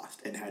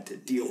lost and had to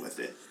deal with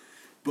it.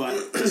 But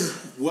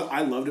what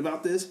I loved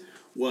about this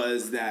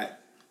was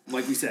that,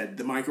 like we said,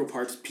 the micro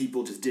parts,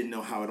 people just didn't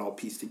know how it all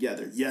pieced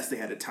together. Yes, they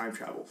had to time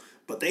travel,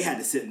 but they had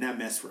to sit in that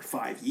mess for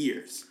 5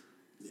 years.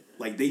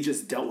 Like, they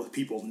just dealt with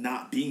people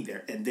not being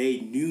there, and they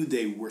knew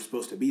they were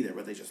supposed to be there,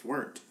 but they just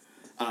weren't.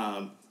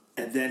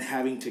 And then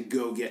having to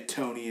go get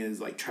Tony and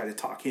like try to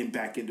talk him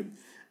back into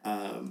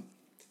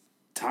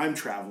time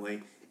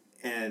traveling,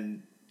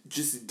 and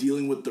just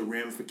dealing with the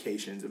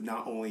ramifications of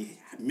not only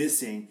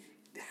missing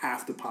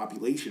half the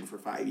population for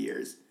 5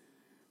 years,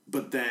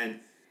 but then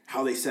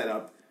how they set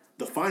up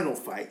the final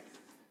fight,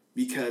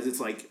 because it's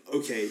like,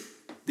 okay,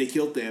 they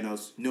killed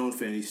Thanos, no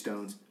Infinity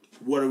Stones.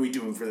 What are we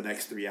doing for the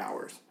next 3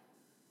 hours?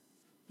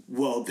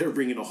 Well, they're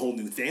bringing a whole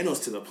new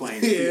Thanos to the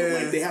playing field.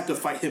 Like, they have to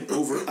fight him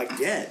over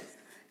again.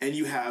 And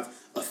you have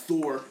a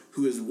Thor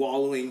who is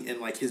wallowing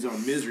in like his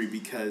own misery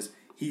because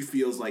he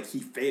feels like he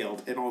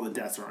failed and all the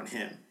deaths are on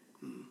him.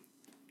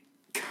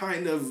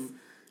 Kind of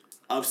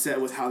upset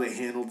with how they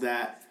handled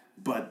that,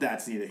 but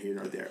that's neither here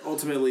nor there.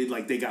 Ultimately,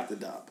 like, they got the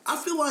dub. I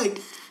feel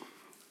like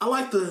I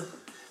like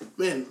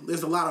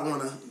there's a lot I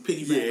want to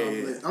piggyback off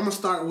of it. I'm gonna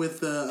start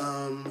with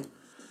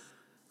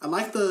I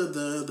like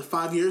the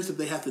 5 years that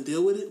they have to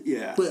deal with it.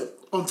 Yeah. But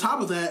on top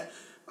of that,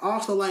 I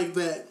also like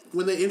that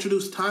when they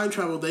introduced time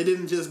travel, they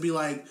didn't just be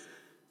like,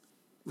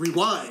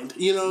 rewind,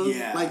 you know?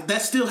 Yeah. Like,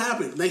 that still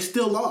happened. They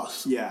still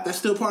lost. Yeah. That's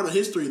still part of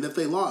history that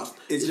they lost.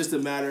 It's just a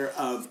matter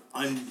of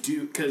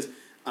undo, because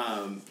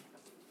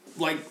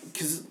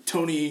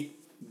Tony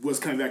was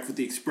coming back with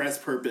the express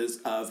purpose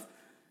of,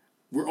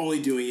 we're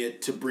only doing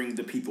it to bring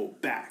the people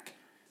back,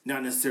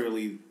 not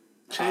necessarily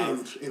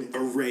change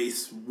anything.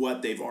 Erase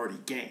what they've already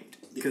gained.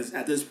 Because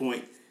at this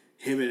point,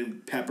 him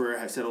and Pepper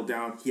have settled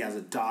down. He has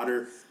a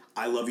daughter.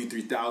 I Love You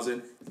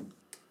 3000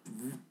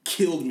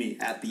 killed me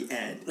at the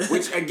end.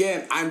 Which,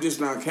 again, I'm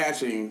just not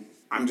catching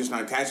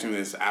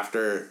this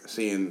after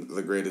seeing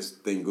the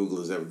greatest thing Google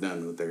has ever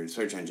done with their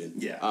search engine.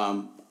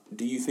 Yeah.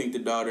 Do you think the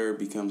daughter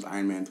becomes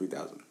Iron Man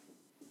 3000?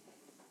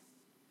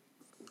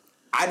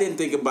 I didn't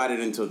think about it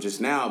until just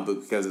now,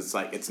 but because it's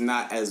like, it's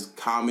not as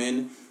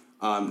common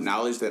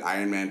knowledge that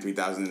Iron Man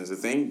 3000 is a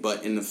thing,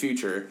 but in the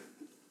future,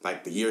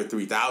 like the year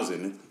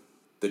 3000,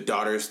 the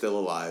daughter is still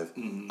alive.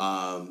 Mm-hmm.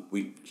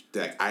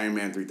 Iron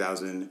Man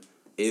 3000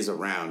 is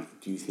around.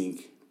 Do you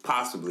think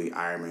possibly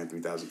Iron Man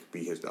 3000 could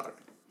be his daughter?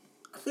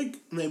 I think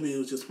maybe it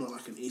was just more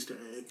like an Easter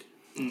egg.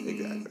 Mm-hmm.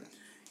 Exactly.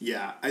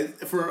 Yeah,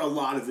 for a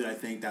lot of it, I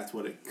think that's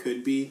what it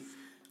could be.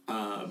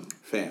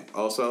 Fam.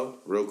 Also,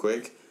 real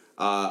quick,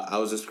 I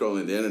was just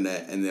scrolling the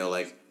internet and they're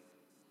like,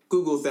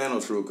 Google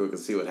Thanos real quick and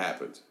see what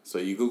happens. So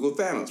you Google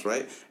Thanos,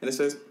 right? And it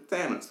says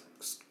Thanos,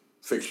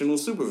 fictional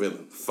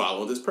supervillain.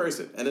 Follow this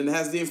person. And then it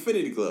has the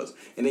Infinity Gloves.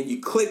 And then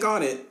you click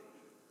on it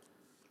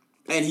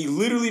and he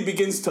literally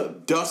begins to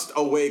dust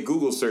away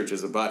Google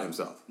searches about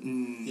himself.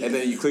 Yeah. And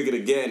then you click it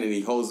again and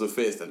he holds the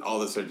fist and all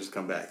the searches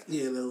come back.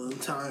 Yeah, that little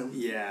time.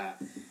 Yeah.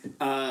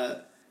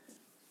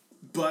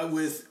 But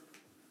with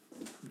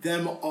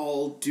them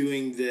all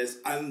doing this,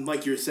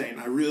 like you were saying,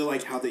 I really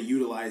like how they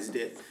utilized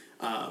it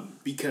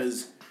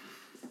because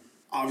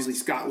obviously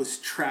Scott was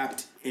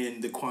trapped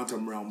in the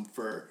quantum realm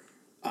for,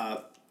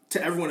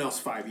 to everyone else,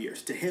 5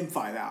 years. To him,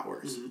 5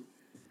 hours.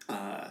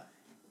 Mm-hmm.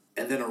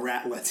 And then a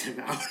rat lets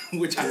him out,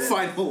 which I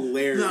find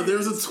hilarious. No, there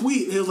was a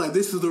tweet. It was like,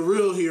 "This is the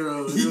real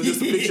hero." And it was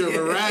just a picture of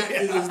a rat.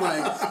 It was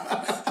like,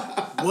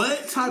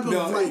 what type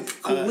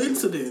of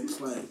coincidence?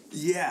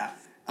 Yeah.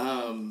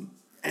 But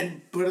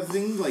the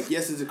thing,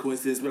 yes, it's a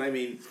coincidence, but I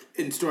mean,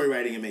 in story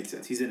writing, it makes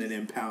sense. He's in an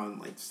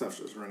impound, stuff's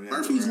just running out.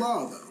 Murphy's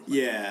Law, though.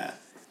 Yeah.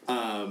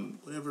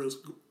 Whatever is,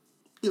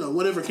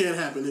 whatever can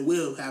happen, it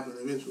will happen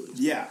eventually.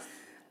 Yeah.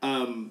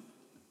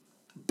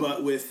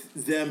 But with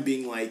them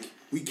being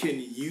we can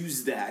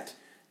use that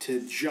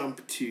to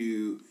jump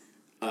to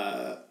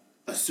a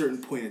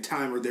certain point in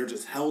time, or they're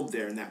just held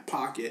there in that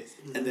pocket,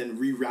 and then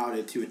reroute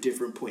it to a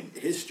different point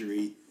in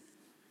history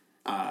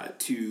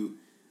to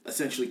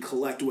essentially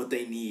collect what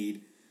they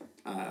need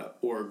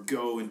or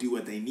go and do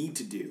what they need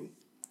to do.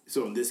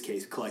 So in this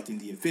case, collecting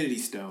the Infinity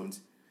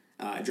Stones,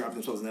 dropping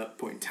themselves in that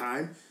point in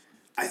time.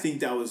 I think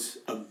that was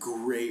a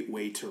great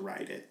way to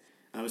write it,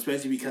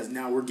 especially because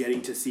now we're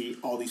getting to see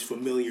all these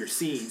familiar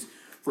scenes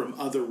from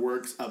other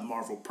works of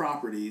Marvel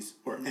properties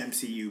or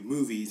MCU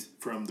movies,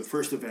 from the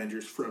first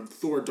Avengers, from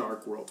Thor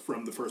Dark World,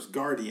 from the first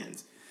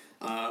Guardians,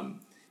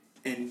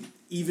 and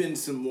even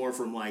some more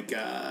from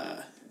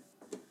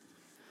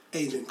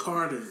Agent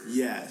Carter.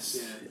 Yes.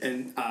 Yeah.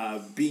 And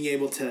being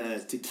able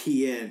to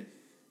key in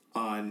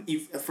on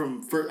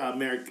from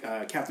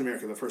Captain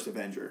America, the first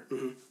Avenger,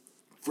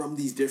 from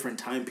these different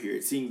time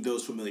periods, seeing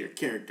those familiar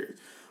characters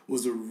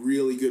was a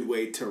really good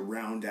way to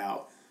round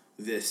out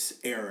this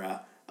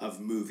era of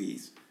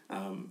movies.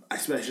 I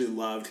especially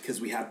loved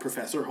because we had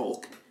Professor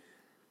Hulk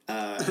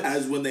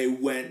as when they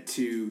went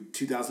to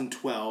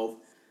 2012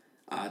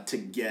 to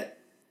get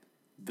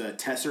the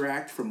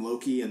Tesseract from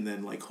Loki, and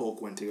then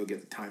Hulk went to go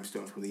get the Time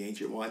Stone from the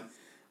Ancient One.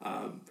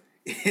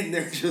 And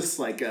they're just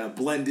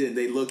blended in.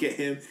 They look at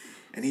him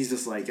and he's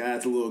just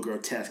that's a little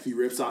grotesque. He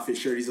rips off his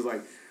shirt. He's just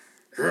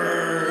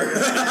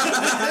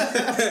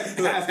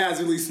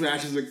haphazardly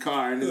smashes a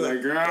car and is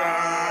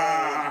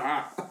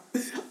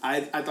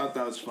I thought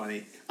that was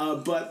funny.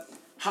 But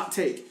hot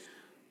take,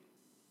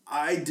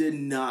 I did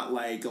not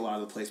like a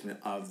lot of the placement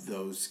of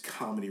those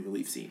comedy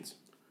relief scenes.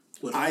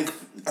 I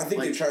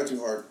think they tried too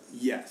hard.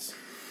 Yes.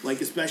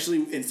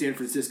 Especially in San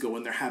Francisco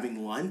when they're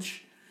having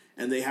lunch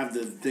and they have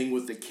the thing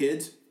with the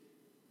kids,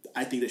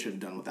 I think they should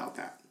have done without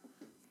that.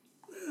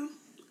 Well,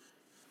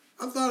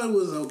 I thought it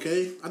was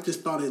okay. I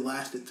just thought it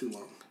lasted too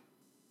long.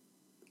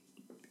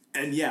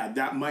 And yeah,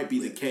 that might be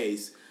the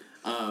case.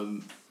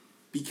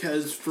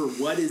 Because for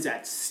what is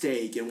at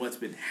stake and what's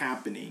been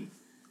happening,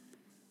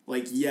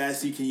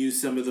 yes, you can use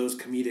some of those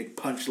comedic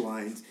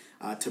punchlines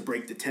to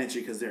break the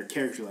tension because they're a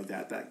character like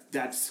that.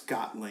 That's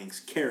Scott Lang's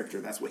character.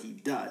 That's what he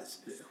does.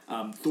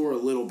 Yeah. Thor a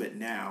little bit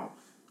now,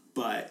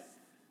 but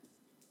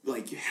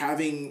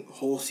having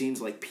whole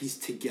scenes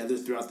pieced together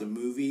throughout the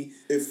movie,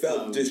 it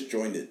felt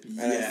disjointed.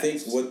 And I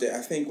think what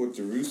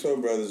the Russo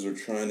brothers were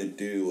trying to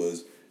do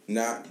was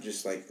not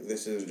just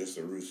this isn't just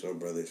a Russo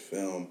brothers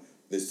film.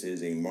 This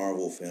is a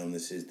Marvel film.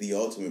 This is the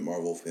ultimate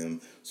Marvel film.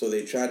 So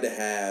they tried to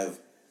have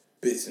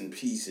bits and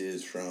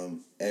pieces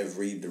from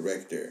every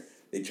director.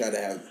 They tried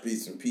to have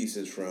bits and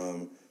pieces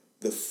from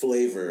the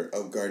flavor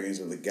of Guardians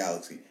of the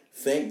Galaxy.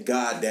 Thank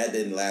God that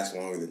didn't last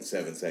longer than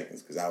 7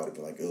 seconds, because I would have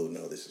been oh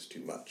no, this is too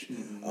much.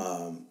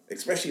 Mm-hmm.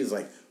 Especially as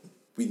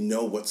we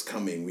know what's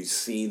coming. We've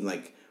seen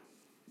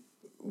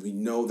we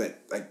know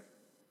that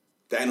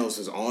Thanos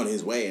is on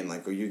his way, and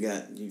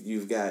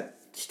you've got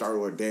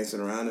Star-Lord dancing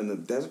around in the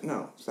desert.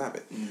 No, stop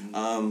it.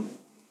 Mm-hmm.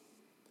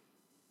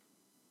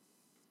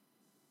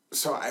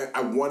 So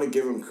I want to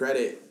give him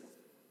credit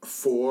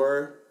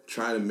for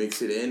trying to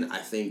mix it in. I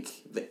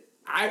think that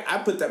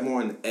I put that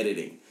more on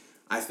editing.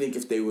 I think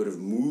if they would have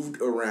moved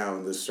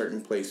around a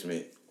certain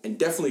placement and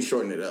definitely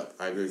shortened it up,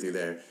 I agree with you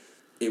there,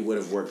 it would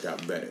have worked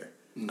out better.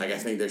 Mm-hmm. I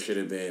think there should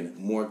have been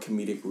more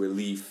comedic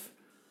relief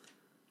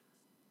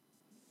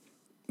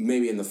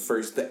maybe in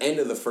the end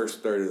of the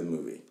first third of the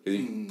movie.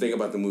 You think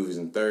about the movies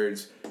in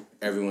thirds,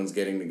 everyone's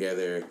getting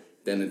together,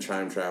 then the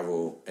time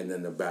travel, and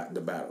then the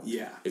battle.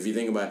 Yeah. If you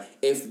think about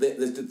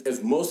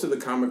if most of the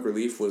comic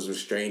relief was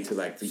restrained to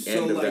the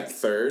end of that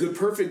third,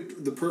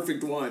 the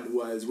perfect one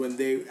was when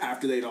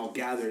after they'd all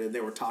gathered and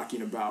they were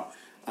talking about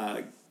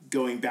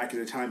going back in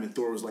the time, and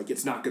Thor was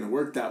it's not going to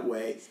work that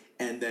way,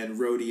 And then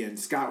Rhodey and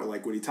Scott were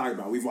like, what are you talking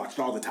about? We've watched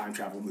all the time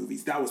travel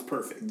movies. That was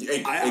perfect.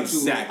 Exactly. I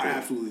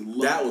absolutely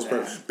loved that. That was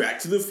perfect. Back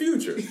to the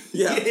Future.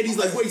 Yeah. And he's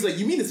like, wait,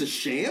 you mean it's a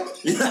sham?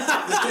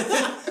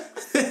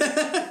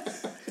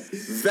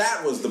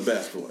 That was the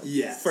best one.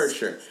 Yeah. For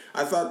sure.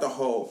 I thought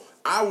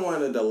I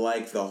wanted to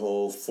like the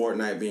whole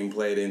Fortnite being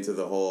played into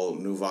the whole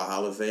New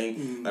Valhalla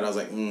thing. But I was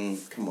like,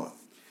 come on.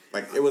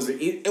 Like it was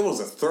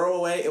a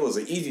throwaway. It was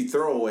an easy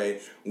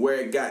throwaway. Where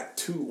it got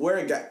too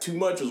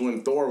much was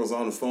when Thor was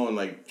on the phone,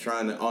 like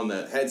on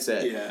the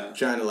headset,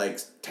 trying to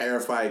like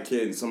terrify a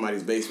kid in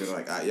somebody's basement.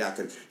 Like y'all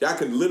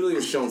could literally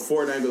have shown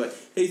Fortnite and be like,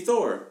 "Hey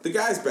Thor, the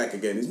guy's back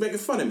again. He's making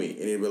fun of me,"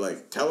 and he'd be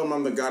like, "Tell him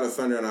I'm the God of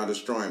Thunder and I'll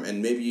destroy him."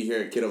 And maybe you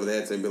hear a kid over the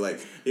headset and be like,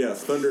 "Yeah,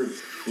 Thunder,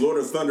 Lord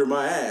of Thunder,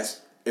 my ass."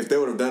 If they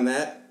would have done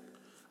that,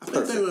 I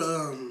think they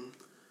were.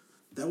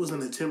 That was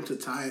an attempt to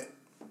tie it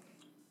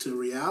to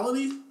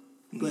reality.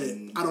 But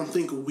I don't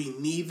think we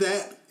need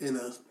that in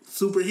a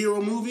superhero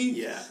movie.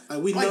 Yeah.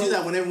 Like we Why know do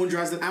that when everyone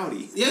drives an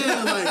Audi?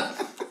 Yeah,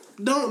 like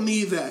don't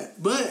need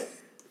that. But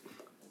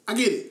I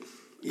get it.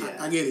 Yeah.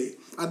 I get it.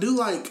 I do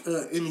like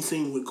any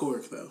scene with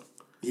Korg though.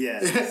 Yeah.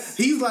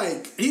 he's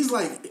like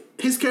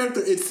his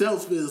character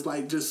itself is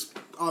like just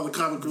all the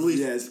comic relief.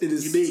 Yes, it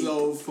is unique.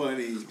 so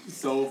funny.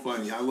 So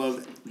funny. I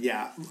love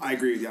I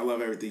agree with you. I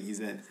love everything he's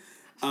in.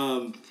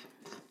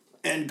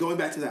 And going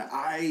back to that,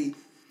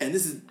 and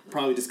this is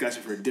probably a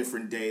discussion for a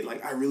different day,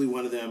 like I really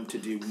wanted them to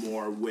do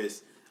more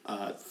with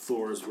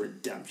Thor's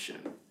redemption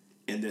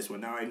in this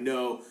one. Now I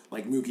know,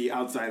 like Mookie,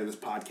 outside of this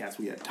podcast,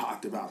 we had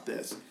talked about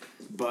this,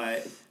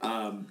 but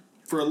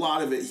for a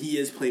lot of it, he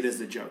is played as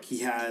a joke. He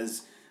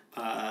has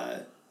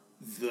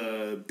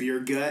the beer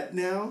gut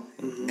now,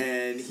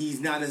 and he's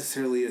not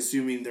necessarily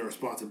assuming the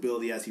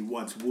responsibility as he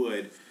once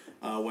would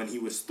when he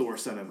was Thor,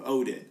 son of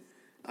Odin.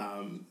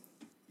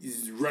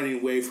 He's running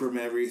away from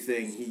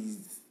everything.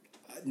 He's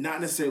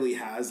not necessarily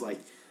has like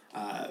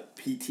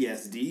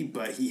PTSD,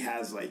 but he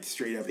has like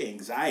straight up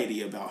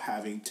anxiety about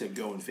having to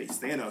go and face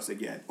Thanos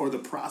again, or the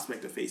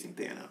prospect of facing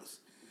Thanos.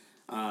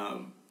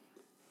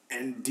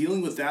 And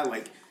dealing with that,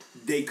 like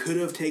they could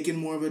have taken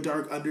more of a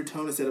dark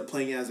undertone instead of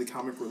playing it as a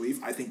comic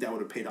relief. I think that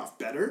would have paid off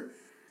better.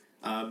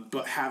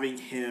 But having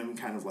him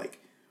kind of like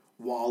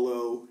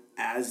wallow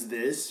as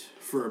this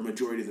for a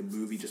majority of the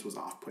movie just was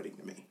off-putting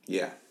to me.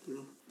 Yeah.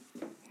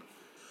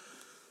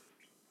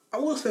 I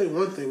will say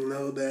one thing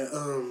though, that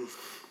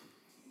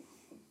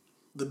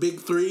the big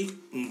three,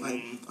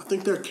 like I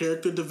think their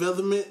character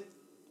development,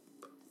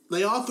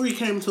 they all three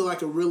came to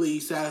like a really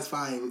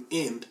satisfying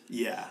end.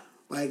 Yeah.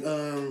 Like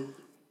I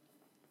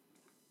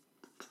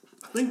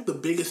think the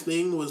biggest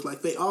thing was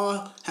like they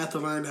all had to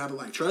learn how to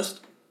like trust.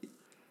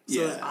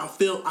 So Yeah. I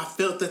felt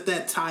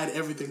that tied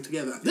everything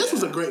together. This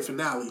was a great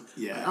finale.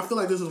 Yeah. Like, I feel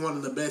like this is one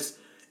of the best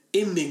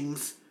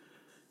endings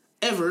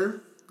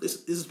ever.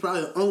 This is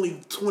probably the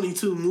only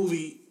 22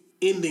 movie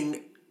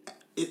ending.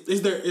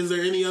 Is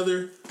there any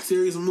other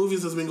series of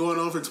movies that's been going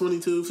on for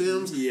 22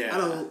 films?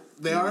 Yeah.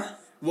 They are?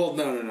 Well,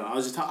 no. I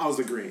was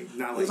agreeing.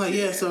 Not like It's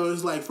like, so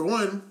it's like, for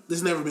one, this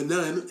has never been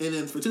done. And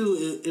then for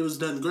two, it was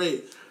done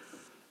great.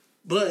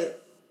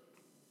 But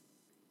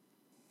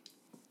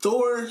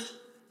Thor,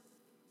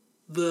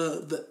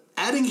 the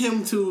adding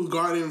him to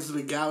Guardians of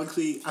the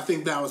Galaxy, I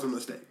think that was a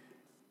mistake.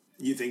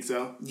 You think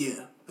so?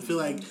 Yeah. I feel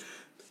like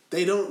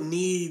they don't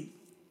need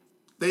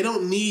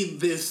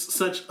this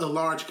such a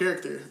large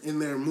character in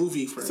their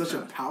movie franchise.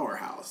 Such a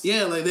powerhouse.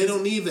 Yeah, like they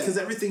don't need that. Because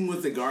everything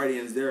with the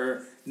Guardians,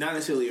 they're not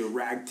necessarily a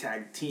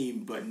ragtag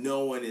team, but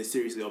no one is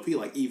seriously OP.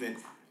 Like even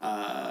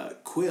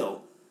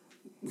Quill,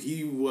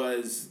 he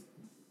was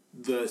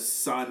the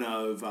son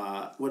of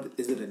what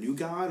is it, a new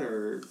god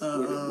or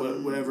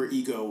whatever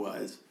Ego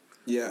was.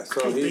 Yeah,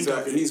 so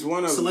he's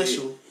one of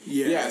Celestial.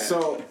 Yeah,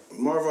 so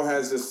Marvel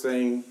has this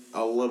thing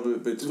a little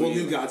bit between. Well,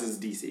 New Gods is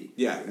DC.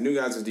 Yeah, New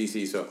Gods is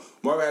DC. So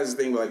Marvel has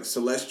this thing like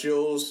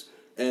Celestials,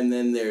 and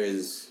then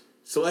there's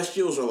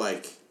Celestials are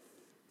like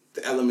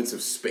the elements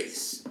of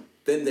space.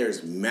 Then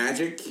there's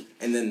magic,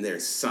 and then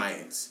there's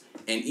science,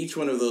 and each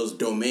one of those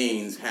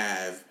domains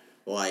have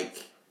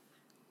like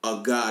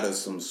a god of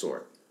some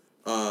sort.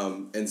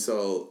 And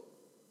so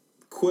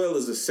Quill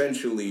is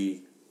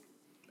essentially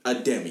a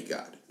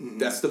demigod.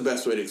 That's the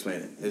best way to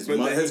explain it.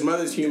 His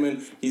mother's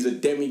human. He's a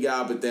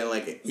demigod, but then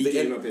like he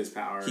gave up his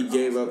power. He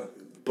gave up,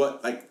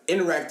 but like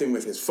interacting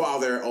with his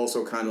father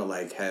also kind of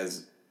like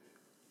has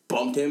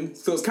bumped him.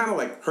 So it's kind of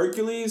like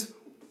Hercules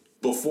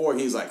before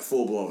he's like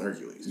full blown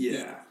Hercules.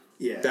 Yeah.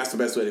 That's the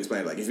best way to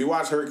explain it. Like if you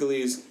watch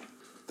Hercules,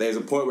 there's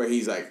a point where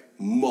he's like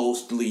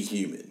mostly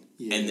human,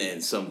 and then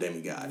some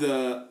demigod.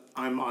 The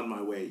I'm on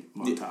my way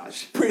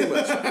montage. Pretty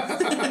much.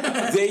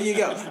 There you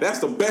go. That's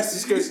the best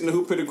description of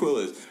who Peter Quill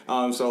is.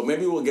 So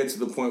maybe we'll get to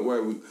the point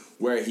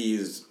where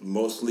he's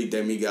mostly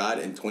demigod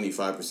and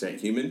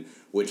 25% human,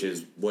 which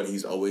is what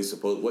he's always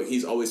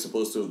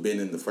supposed to have been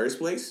in the first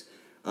place.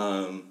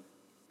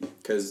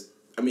 Because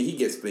I mean, he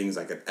gets things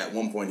like at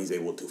one point he's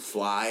able to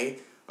fly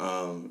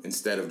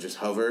instead of just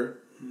hover,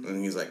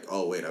 and he's like,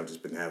 oh wait, I've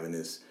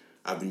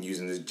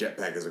using this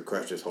jetpack as a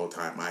crutch this whole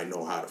time. I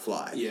know how to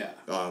fly. Yeah.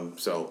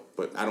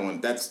 But I don't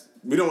want. That's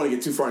we don't want to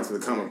get too far into the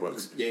comic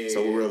books.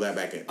 So we'll reel that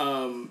back in.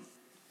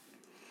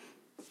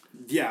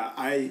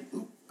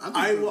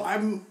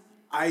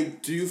 I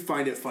do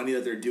find it funny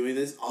that they're doing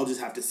this. I'll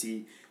just have to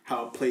see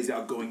how it plays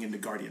out going into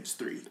Guardians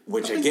 3.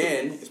 Which,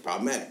 again, is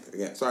problematic.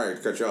 Again, sorry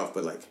to cut you off,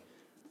 but, like,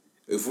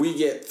 if we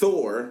get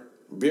Thor,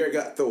 Beer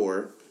got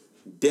Thor,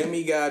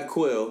 Demigod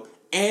Quill,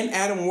 and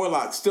Adam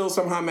Warlock still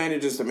somehow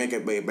manages to make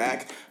it way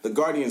back, the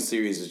Guardians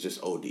series is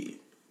just OD.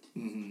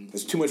 Mm-hmm.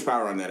 There's too much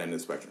power on that end of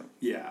the spectrum.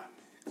 Yeah.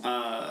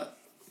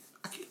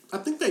 I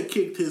think they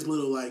kicked his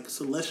little, like,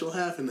 celestial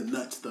half in the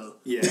nuts, though.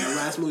 Yeah. In the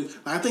last movie.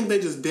 I think they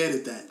just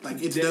deaded that.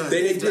 Like, it's done.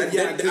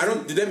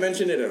 Did they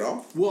mention it at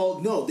all?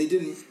 Well, no, they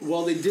didn't.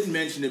 Well, they did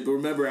mention it, but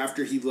remember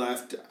after he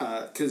left,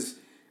 because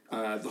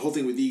the whole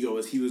thing with Ego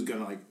was he was going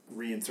to, like,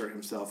 reinsert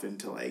himself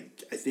into,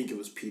 like, I think it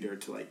was Peter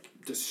to, like,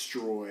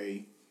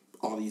 destroy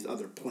all these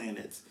other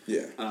planets.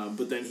 Yeah.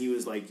 But then he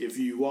was like, if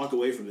you walk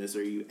away from this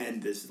or you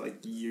end this,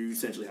 like, you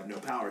essentially have no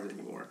powers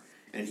anymore.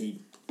 And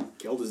he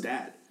killed his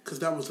dad. Because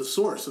that was the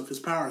source of his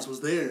powers was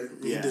there.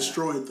 He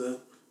destroyed the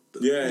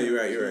You're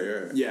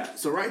right. Yeah,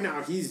 so right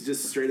now he's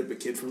just straight up a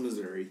kid from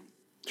Missouri.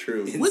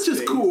 True. Which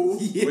is cool.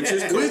 Yeah. Which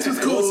is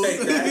cool. We'll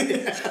take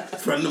that.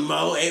 From the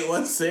Mo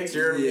 816,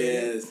 you're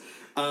Yes.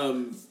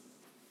 And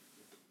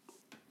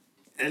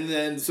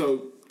then,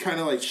 so kind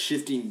of like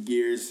shifting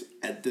gears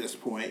at this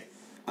point,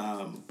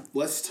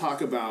 let's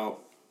talk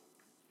about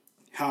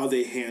how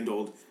they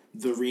handled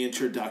the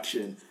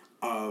reintroduction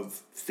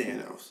of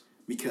Thanos.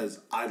 Because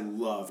I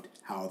loved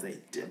how they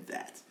did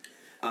that.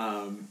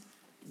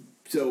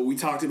 So we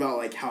talked about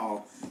like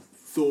how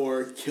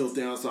Thor killed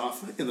Thanos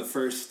off in the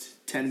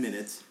first 10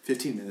 minutes,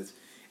 15 minutes,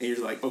 and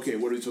you're like, okay,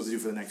 what are we supposed to do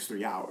for the next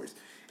 3 hours?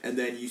 And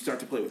then you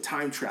start to play with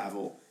time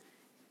travel,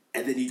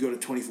 and then you go to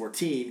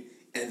 2014,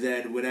 and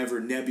then whenever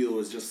Nebula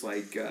was just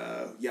like,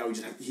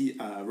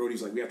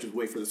 Rhodey's like, we have to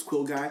wait for this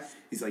Quill guy.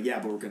 He's like, yeah,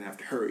 but we're gonna have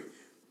to hurry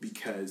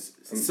because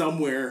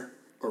somewhere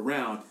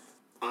around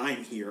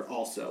I'm here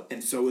also,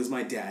 and so is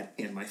my dad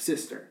and my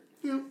sister.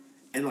 Yeah.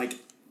 And like,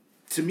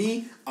 to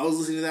me, I was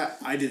listening to that.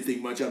 I didn't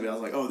think much of it. I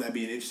was like, oh, that'd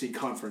be an interesting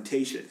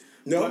confrontation.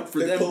 No, but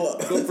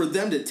for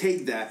them to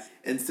take that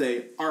and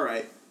say, all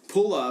right,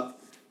 pull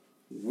up,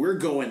 we're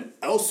going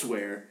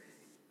elsewhere,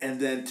 and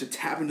then to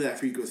tap into that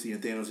frequency,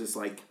 and Thanos is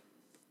like,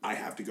 I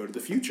have to go to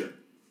the future.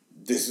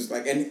 This is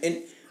like,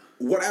 and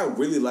what I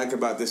really like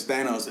about this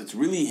Thanos, it's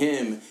really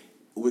him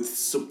with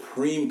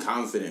supreme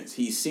confidence.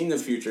 He's seen the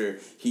future.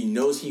 He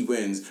knows he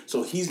wins,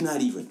 so he's not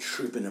even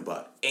tripping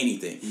about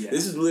anything. Yeah.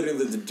 This is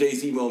literally the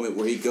Jay-Z moment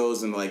where he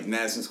goes in like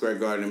Madison Square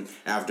Garden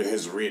after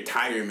his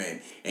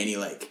retirement, and he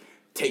like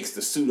takes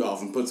the suit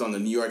off and puts on the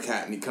New York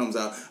hat, and he comes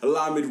out,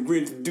 allow me to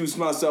reintroduce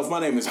myself. My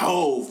name is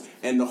Hove,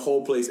 and the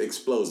whole place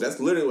explodes.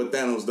 That's literally what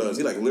Thanos does.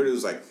 He like literally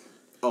was like,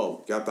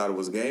 oh, y'all thought it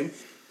was a game?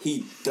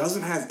 He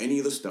doesn't have any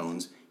of the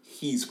stones.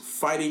 He's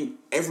fighting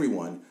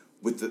everyone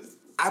with the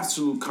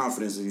absolute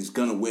confidence that he's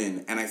gonna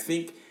win, and I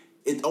think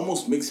it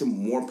almost makes him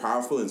more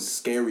powerful and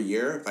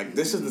scarier. Like,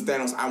 this is the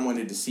Thanos I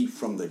wanted to see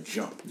from the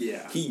jump.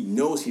 Yeah. He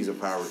knows he's a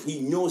power. He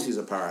knows he's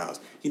a powerhouse.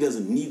 He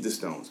doesn't need the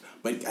stones,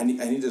 but and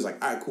he's just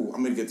like, all right, cool.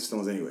 I'm gonna get the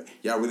stones anyway.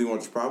 Y'all really want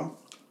this problem?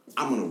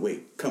 I'm gonna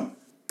wait.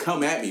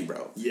 Come at me,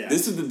 bro. Yeah.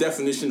 This is the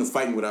definition of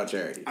fighting without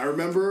charity. I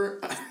remember.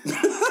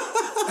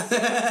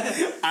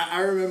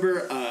 I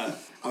remember.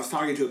 I was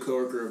talking to a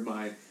coworker of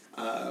mine,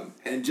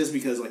 and just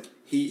because like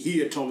he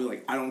had told me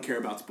like I don't care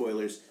about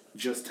spoilers,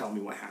 just tell me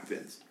what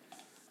happens.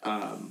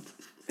 And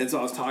so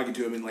I was talking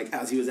to him, and like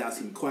as he was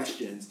asking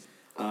questions,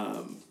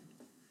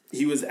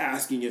 he was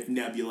asking if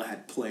Nebula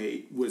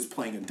was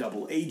playing a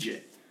double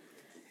agent,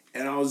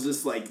 and I was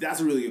just like, that's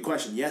a really good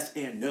question. Yes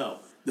and no.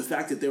 The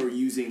fact that they were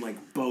using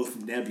like both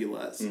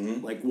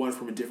Nebulas, like one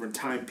from a different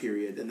time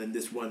period, and then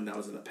this one that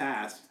was in the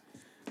past,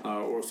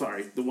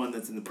 the one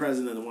that's in the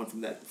present and the one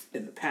from that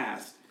in the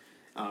past.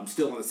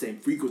 Still on the same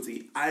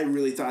frequency. I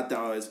really thought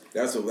that was...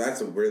 That's a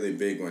really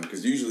big one,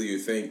 because usually you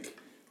think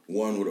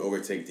one would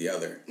overtake the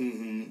other.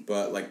 Mm-hmm.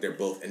 But, like, they're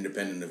both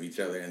independent of each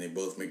other, and they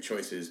both make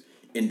choices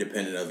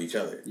independent of each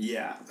other.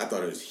 Yeah. I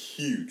thought it was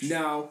huge.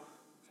 Now,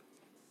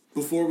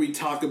 before we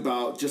talk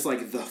about just,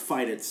 like, the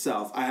fight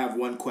itself, I have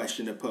one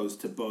question to pose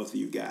to both of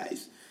you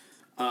guys.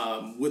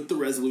 With the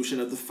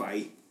resolution of the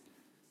fight,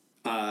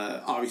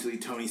 obviously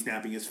Tony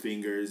snapping his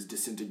fingers,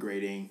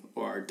 disintegrating,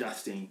 or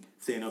dusting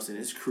Thanos and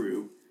his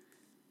crew...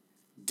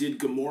 Did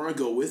Gamora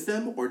go with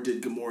them, or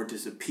did Gamora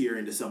disappear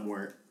into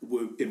somewhere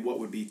in what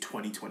would be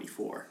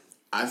 2024?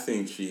 I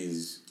think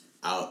she's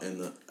out in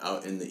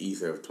the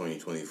ether of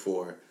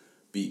 2024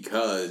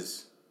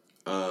 because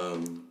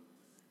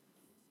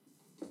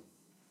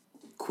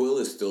Quill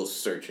is still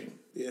searching.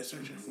 Yeah,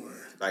 searching for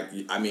her. Like,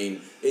 I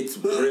mean, it's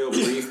real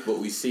brief, but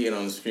we see it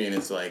on the screen.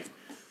 It's like,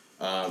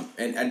 and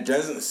it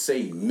doesn't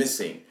say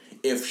missing.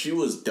 If she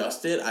was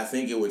dusted, I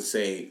think it would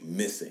say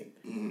missing.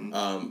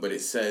 Mm-hmm. But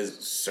it says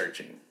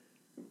searching.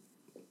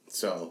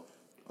 So,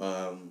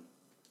 and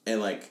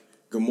like,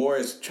 Gamora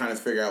is trying to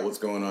figure out what's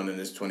going on in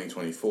this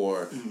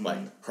 2024. Mm-hmm.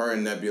 Like, her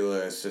and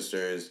Nebula as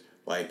sisters,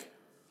 like...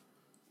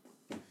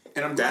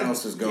 And I'm glad,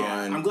 Thanos is gone.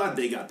 Yeah, I'm glad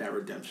they got that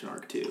redemption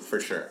arc too. For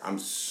sure. I'm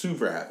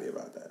super happy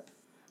about that.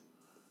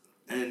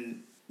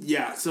 And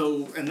yeah,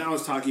 and I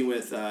was talking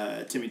with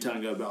Timmy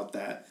Tunga about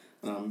that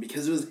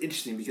because it was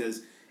interesting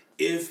because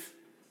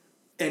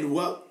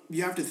what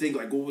you have to think,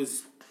 like, what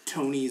was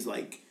Tony's,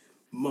 like,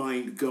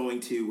 mind going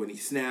to when he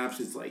snaps?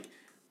 It's like,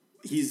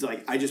 he's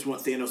like, I just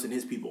want Thanos and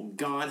his people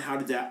gone. How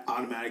did that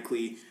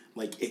automatically,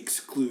 like,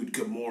 exclude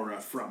Gamora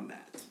from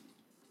that?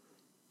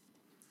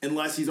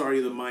 Unless he's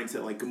already the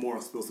mindset, like,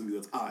 Gamora's supposed to be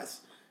with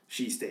us.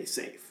 She stays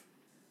safe.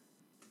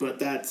 But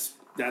that's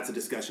a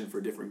discussion for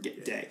a different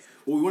day.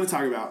 What we want to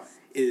talk about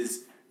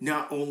is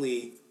not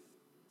only,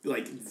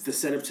 like, the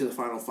setup to the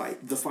final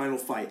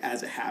fight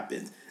as it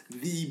happens,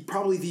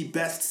 probably the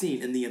best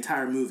scene in the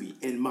entire movie,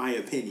 in my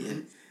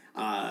opinion.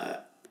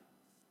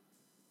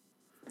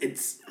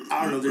 It's,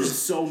 I don't know, there's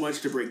so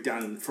much to break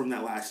down from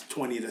that last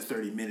 20 to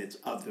 30 minutes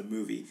of the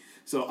movie.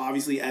 So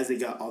obviously, as they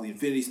got all the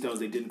Infinity Stones,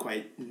 they didn't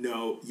quite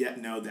know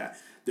that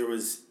there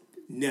was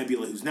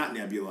Nebula, who's not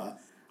Nebula,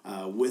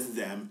 with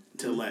them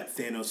to let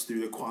Thanos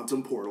through the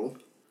quantum portal.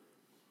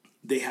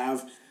 They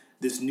have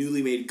this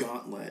newly made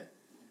gauntlet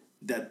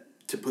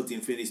to put the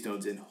Infinity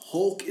Stones in.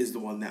 Hulk is the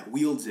one that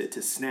wields it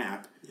to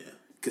snap. Yeah.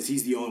 Because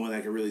he's the only one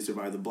that can really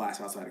survive the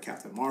blast outside of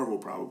Captain Marvel,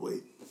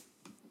 probably.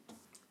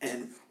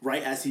 And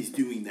right as he's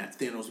doing that,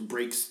 Thanos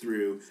breaks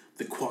through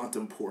the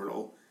quantum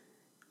portal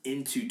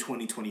into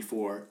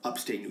 2024,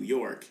 upstate New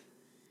York,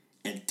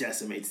 and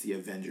decimates the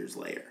Avengers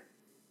lair.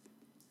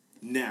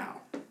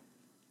 Now,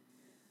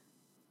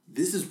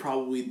 this is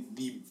probably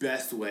the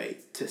best way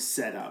to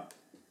set up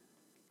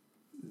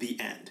the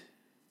end,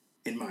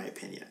 in my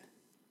opinion.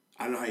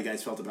 I don't know how you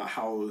guys felt about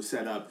how it was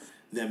set up,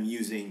 them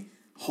using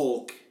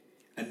Hulk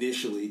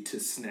initially to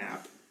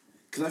snap.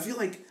 Because I feel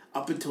like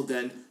up until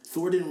then,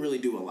 Thor didn't really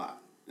do a lot.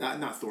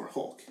 Not Thor,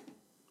 Hulk.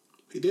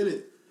 He did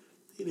it.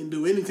 He didn't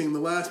do anything in the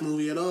last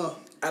movie at all.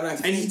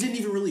 And he didn't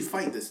even really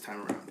fight this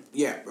time around.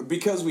 Yeah,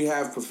 because we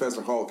have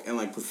Professor Hulk, and,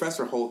 like,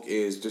 Professor Hulk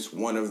is just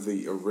one of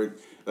the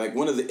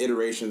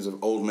iterations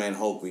of Old Man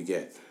Hulk we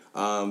get.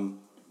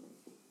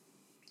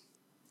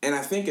 And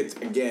I think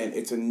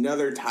it's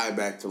another tie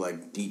back to,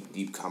 like,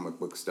 deep comic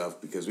book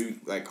stuff, because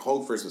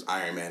Hulk versus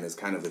Iron Man is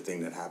kind of the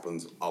thing that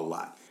happens a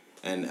lot.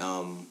 And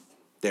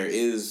there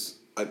is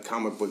a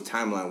comic book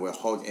timeline where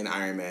Hulk and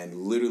Iron Man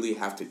literally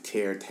have to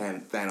tear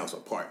Thanos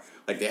apart.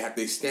 Like,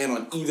 they stand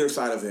on either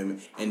side of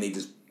him and they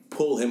just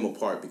pull him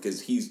apart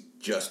because he's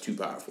just too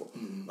powerful.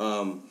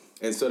 Mm-hmm.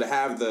 And so to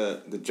have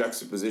the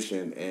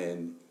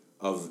juxtaposition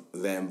of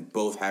them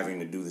both having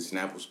to do the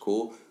snap was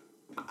cool.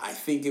 I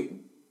think it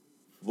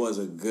was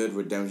a good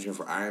redemption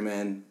for Iron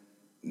Man.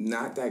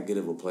 Not that good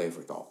of a play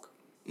for Hulk.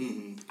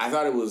 Mm-hmm. I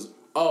thought it was,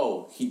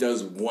 he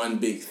does one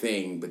big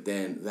thing, but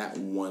then that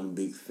one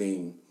big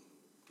thing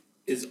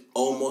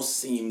almost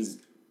seems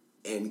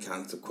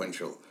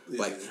inconsequential.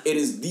 Yeah. Like, it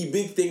is the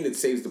big thing that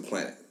saves the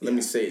planet. Let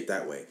me say it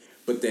that way.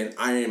 But then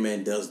Iron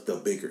Man does the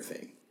bigger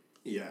thing.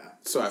 Yeah.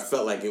 So I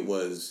felt like it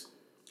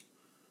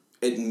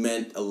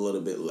meant a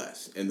little bit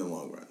less in the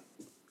long run.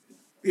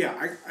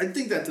 Yeah, I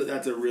think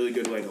that's a really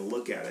good way to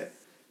look at it.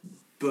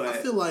 But I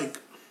feel like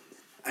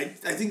I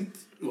think,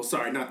 well,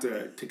 sorry, not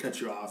to cut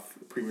you off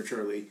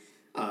prematurely,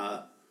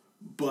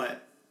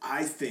 but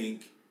I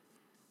think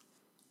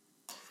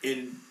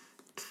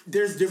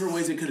there's different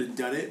ways they could have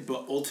done it,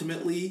 but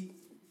ultimately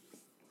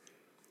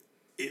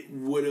it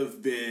would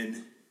have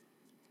been,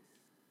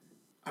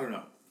 I don't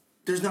know.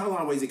 There's not a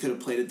lot of ways they could have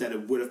played it that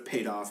it would have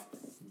paid off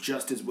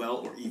just as well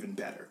or even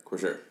better. For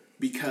sure.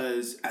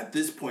 Because at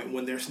this point,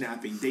 when they're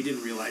snapping, they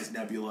didn't realize past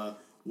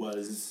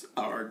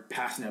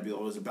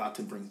Nebula was about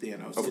to bring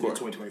Thanos into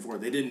 2024.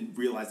 They didn't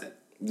realize that.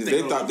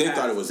 They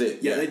thought it was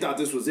it. Yeah, they thought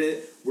this was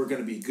it. We're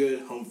going to be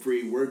good, home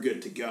free, we're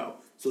good to go.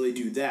 So they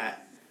do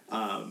that.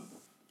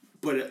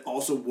 But it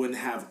also wouldn't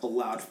have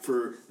allowed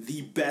for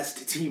the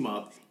best team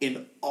up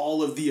in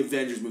all of the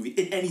Avengers movie,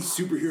 in any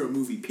superhero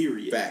movie,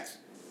 period. Facts.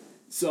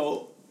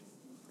 So,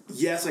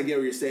 yes, I get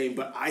what you're saying,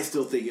 but I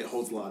still think it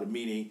holds a lot of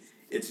meaning.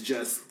 It's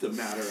just a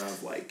matter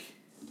of, like,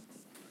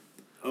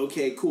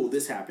 okay, cool,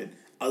 this happened.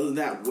 Other than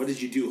that, what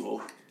did you do,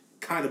 Hulk?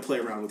 Kind of play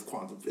around with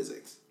quantum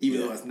physics,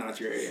 even though that's not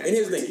your area. And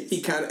here's the thing,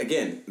 he kind of,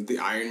 again, the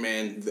Iron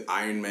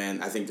Man,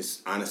 I think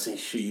this, honestly,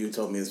 you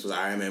told me this was an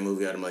Iron Man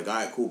movie, I'm like, all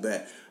right, cool,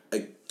 bet.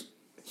 Like,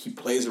 he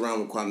plays around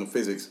with quantum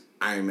physics,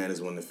 Iron Man is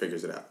the one that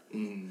figures it out.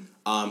 Mm.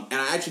 And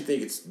I actually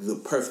think it's the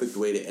perfect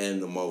way to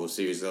end the Marvel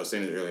series. As I was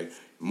saying it earlier,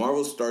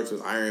 Marvel starts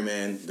with Iron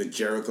Man, the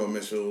Jericho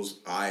missiles,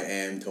 I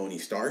am Tony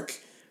Stark.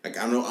 Like,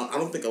 I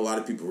don't think a lot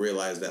of people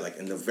realize that, like,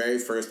 in the very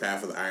first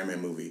half of the Iron Man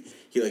movie,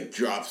 he, like,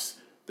 drops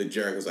the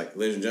Jericho's like,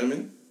 ladies and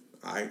gentlemen,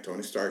 I,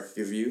 Tony Stark,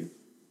 give you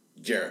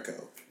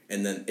Jericho.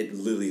 And then it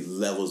literally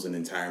levels an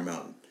entire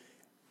mountain.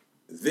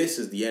 This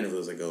is the end of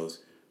it. It goes,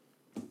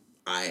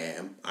 I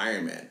am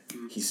Iron Man.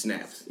 He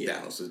snaps.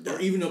 Yeah. Thanos is done. Or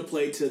even a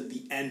play to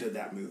the end of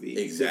that movie.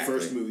 Exactly. The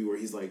first movie where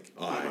he's like,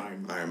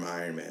 I'm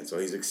Iron Man. So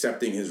he's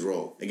accepting his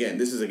role.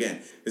 This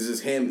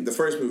is him. The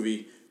first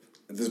movie,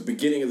 the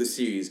beginning of the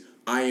series,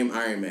 I am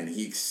Iron Man.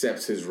 He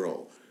accepts his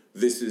role.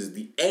 this is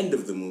the end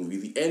of the movie,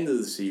 the end of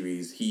the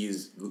series.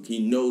 He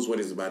knows what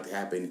is about to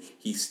happen.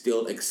 He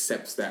still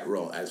accepts that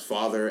role as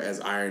father, as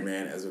Iron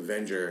Man, as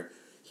Avenger.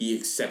 He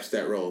accepts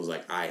that role as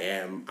like, I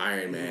am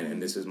Iron Man,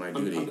 and this is my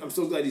duty. I'm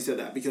so glad you said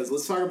that, because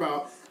let's talk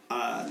about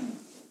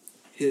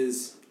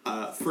his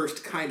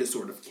first kind of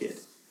sort of kid.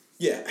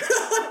 Yeah.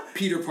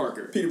 Peter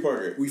Parker. Peter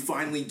Parker. We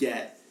finally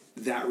get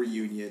that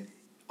reunion.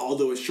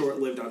 Although it's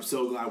short-lived, I'm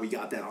so glad we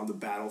got that on the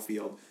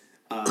battlefield.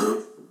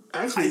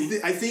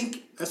 Actually, I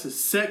think that's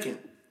his second.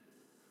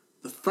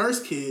 The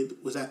first kid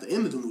was at the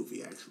end of the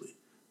movie, actually,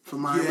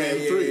 from Iron Man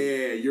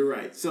 3. Yeah, you're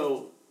right.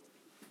 So,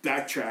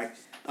 backtrack.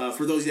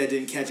 For those that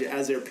didn't catch it,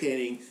 as they're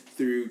panning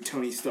through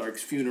Tony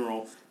Stark's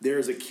funeral,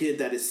 there's a kid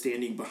that is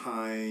standing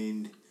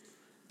behind,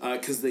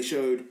 because they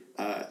showed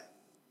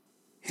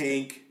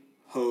Hank,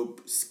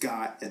 Hope,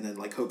 Scott, and then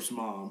like Hope's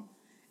mom.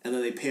 And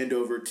then they panned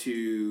over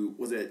to,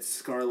 was it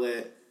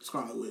Scarlet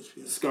Witch,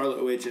 yeah.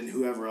 Scarlet Witch and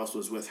whoever else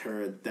was with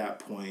her at that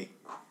point.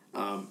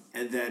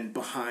 And then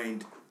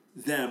behind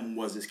them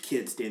was this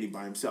kid standing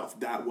by himself.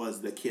 That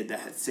was the kid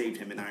that had saved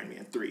him in Iron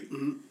Man 3.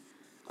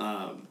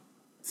 Mm-hmm.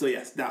 So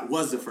yes, that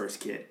was the first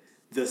kid.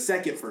 The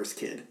second first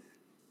kid,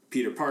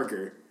 Peter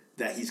Parker,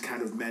 that he's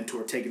kind of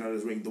mentor, taking on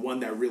his wing, the one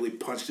that really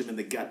punched him in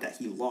the gut that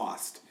he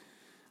lost,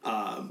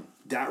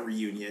 that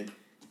reunion,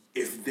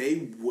 if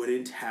they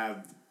wouldn't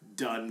have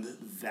done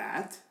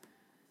that,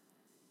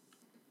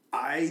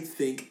 I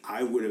think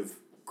I would have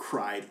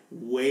cried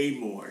way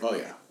more. Oh,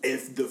 yeah.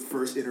 If the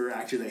first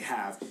interaction they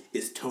have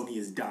is Tony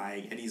is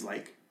dying and he's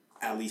like,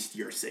 at least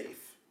you're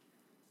safe.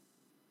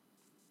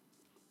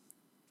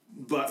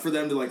 But for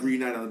them to like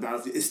reunite on the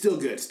battlefield, it's still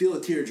good. Still a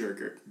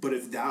tearjerker. But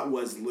if that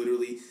was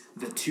literally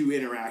the two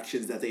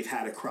interactions that they've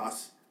had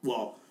across,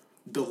 well,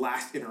 the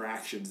last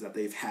interactions that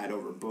they've had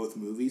over both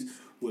movies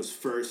was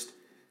first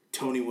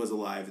Tony was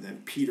alive and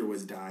then Peter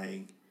was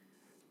dying,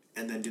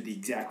 and then do the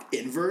exact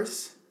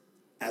inverse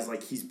as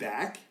like he's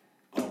back.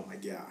 Oh my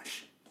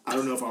gosh. I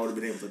don't know if I would have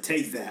been able to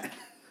take that.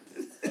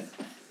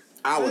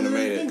 I wouldn't have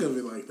made it. I didn't think of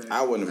it like that.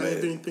 I wouldn't have made it.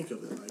 I didn't think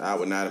of it like that. I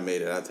would not have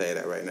made it. I'll tell you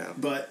that right now.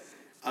 But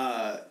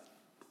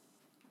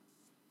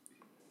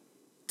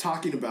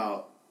talking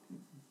about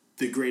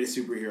the greatest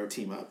superhero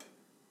team up.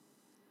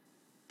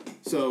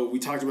 So we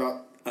talked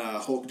about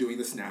Hulk doing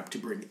the snap to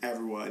bring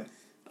everyone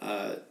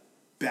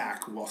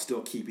back while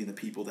still keeping the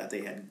people that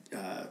they had,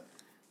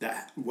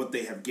 that what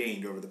they have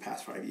gained over the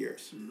past 5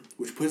 years,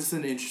 which puts us in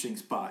an interesting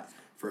spot.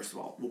 First of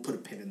all, we'll put a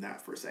pin in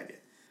that for a second.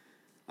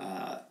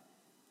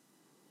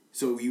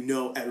 So you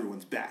know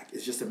everyone's back.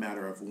 It's just a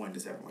matter of when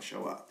does everyone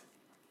show up.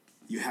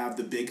 You have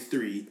the big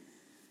three.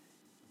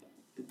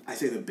 I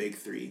say the big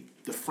three.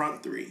 The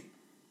front three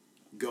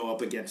go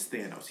up against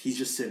Thanos. He's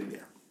just sitting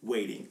there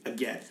waiting.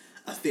 Again,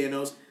 a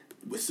Thanos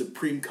with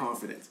supreme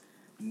confidence.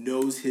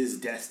 Knows his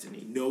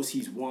destiny. Knows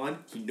he's won.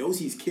 He knows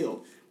he's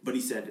killed. But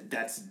he said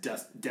that's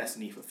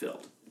destiny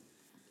fulfilled.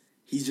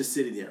 He's just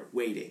sitting there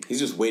waiting. He's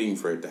just waiting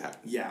for it to happen.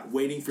 Yeah,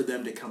 waiting for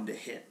them to come to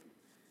him.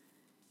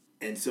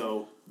 And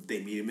so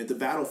they meet him at the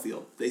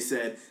battlefield. They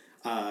said,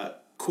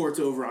 court's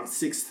over on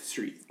 6th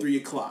Street, 3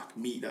 o'clock.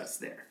 Meet us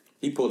there.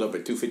 He pulled up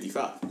at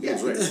 2:55. Yeah,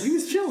 he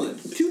was chilling.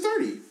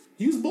 2:30.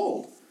 He was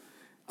bold.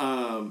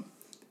 And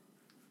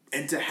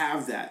to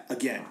have that,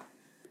 again,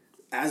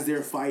 as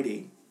they're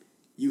fighting,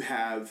 you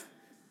have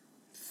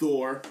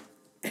Thor,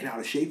 and out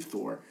of shape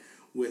Thor,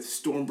 with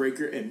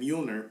Stormbreaker and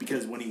Mjolnir,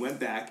 because when he went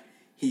back,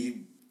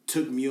 he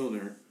took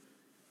Mjolnir.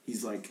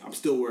 He's like, I'm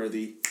still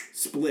worthy.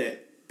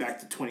 Split back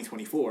to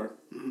 2024.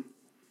 Mm-hmm.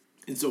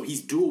 And so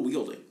he's dual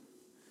wielding.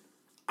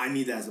 I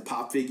need that as a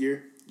pop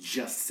figure.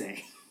 Just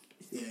saying.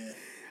 Yeah.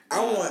 I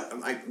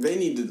want they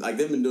need to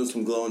they've been doing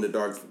some glow in the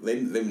dark.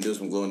 They've been doing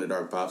some glow in the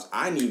dark pops.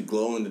 I need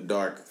glow in the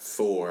dark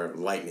Thor,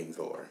 Lightning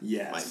Thor.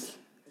 Yes. Like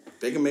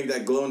they can make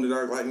that glow in the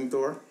dark Lightning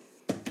Thor.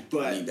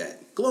 But I need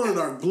that. Glow in the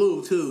dark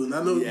blue too.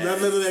 Not none of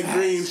that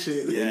green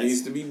shit. It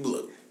needs to be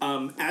blue.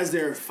 As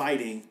they're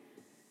fighting,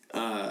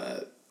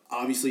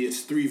 obviously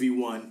it's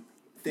 3v1.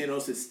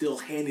 Thanos is still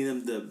handing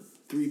them the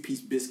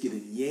 3-piece biscuit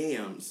and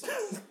yams.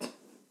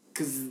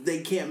 Because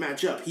they can't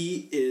match up.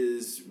 He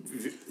is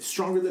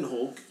stronger than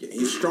Hulk. Yeah,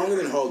 he's stronger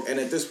than Hulk, and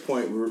at this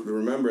point,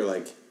 remember,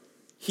 like,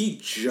 he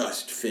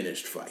just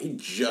finished fight. He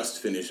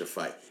just finished a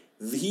fight.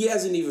 He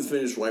hasn't even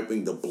finished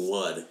wiping the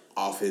blood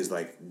off his,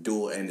 like,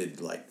 dual-ended,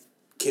 like,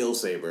 kill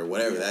saber,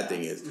 whatever that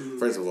thing is. Mm-hmm.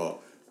 First of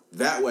all,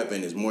 that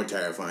weapon is more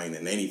terrifying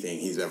than anything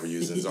he's ever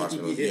used in his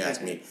arsenal, if you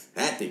ask me.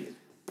 That thing is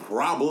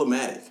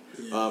problematic.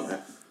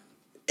 Yeah.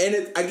 And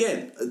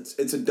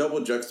it's a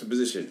double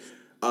juxtaposition.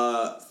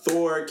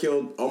 Thor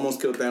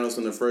almost killed Thanos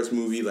in the first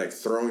movie, like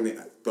throwing it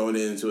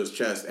into his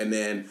chest, and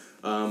then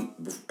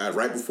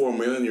right before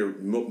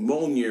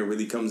Mjolnir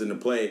really comes into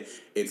play,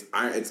 it's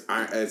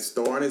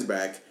Thor on his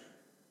back,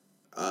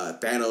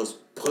 Thanos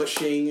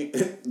pushing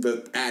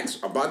the axe,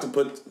 about to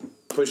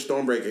push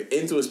Stormbreaker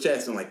into his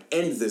chest and like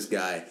ends this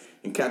guy,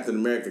 and Captain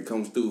America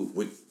comes through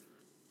with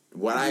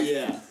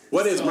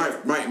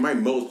my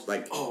most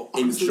like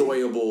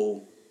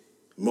enjoyable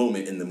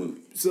moment in the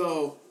movie.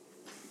 So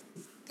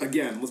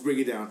again, let's break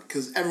it down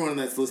because everyone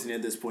that's listening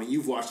at this point,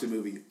 you've watched the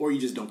movie or you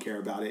just don't care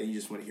about it and you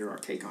just want to hear our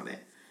take on it.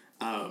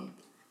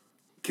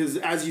 Because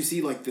as you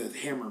see, like the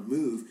hammer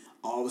move,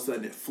 all of a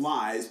sudden it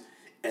flies,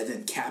 and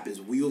then Cap is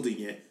wielding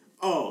it.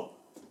 Oh,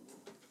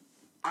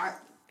 I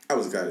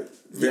was excited.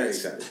 Very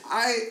excited.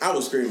 I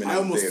was screaming. I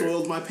almost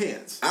soiled my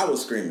pants. I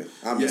was screaming.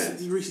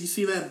 You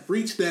see that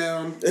reach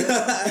down,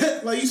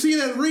 like you see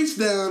that reach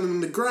down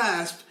in the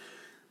grasp,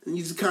 and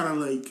you just kind of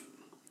like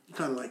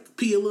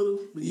pee a little,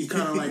 but you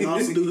kind of like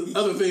also do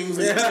other things.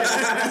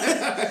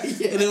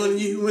 And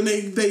then when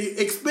they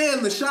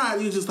expand the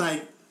shot, you're just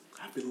like,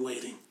 I've been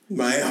waiting.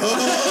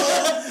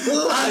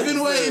 I've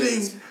been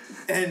waiting.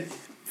 And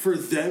for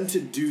them to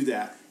do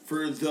that,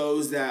 for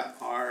those that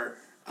are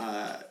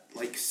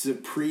like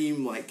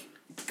supreme like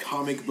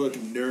comic book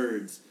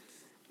nerds,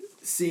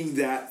 seeing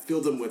that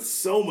filled them with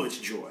so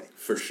much joy.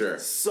 For sure.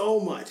 So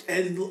much.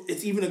 And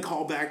it's even a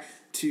callback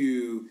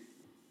to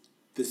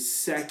the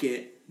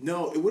second...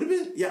 No, it would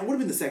have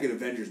been the second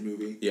Avengers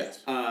movie. Yes.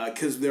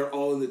 Because they're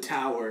all in the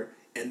tower,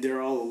 and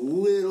they're all a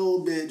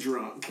little bit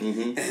drunk.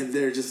 Mm-hmm. And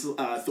they're just...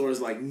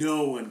 Thor's like,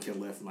 no one can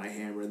lift my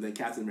hammer. And then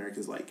Captain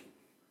America's like,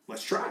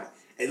 let's try.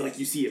 And like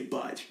you see it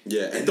budge.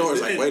 Yeah, and Thor's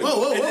like, wait a minute.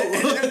 Whoa.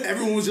 And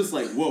everyone was just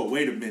like, whoa,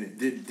 wait a minute.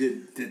 Did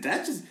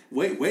that just...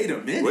 Wait a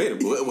minute. Wait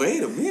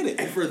a minute.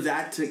 And for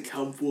that to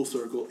come full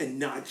circle and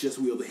not just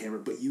wield the hammer,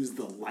 but use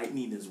the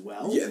lightning as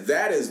well. Yeah,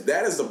 that is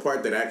the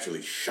part that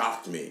actually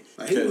shocked me.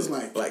 Like, he was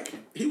like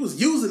he was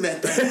using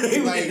that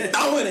thing, like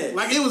throwing it,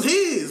 like it was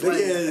his. Like,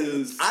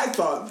 yes. I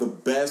thought the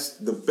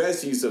best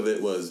use of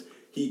it was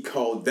he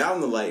called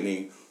down the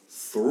lightning,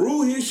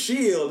 threw his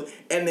shield,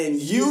 and then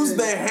used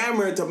the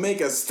hammer to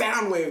make a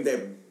sound wave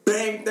that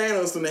banged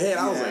Thanos in the head.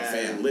 I was like,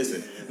 fam,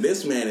 listen,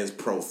 this man is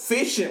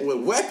proficient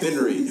with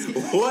weaponry.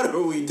 What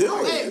are we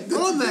doing? Hey,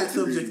 on that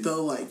subject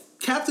though, like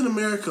Captain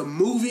America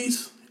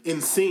movies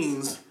and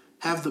scenes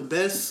have the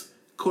best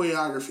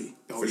choreography.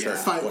 For sure.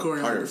 Fight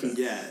choreography.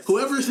 Yes.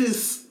 Whoever's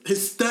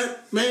his stunt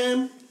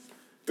man,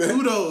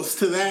 kudos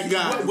to that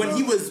guy. When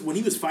he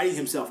was fighting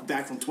himself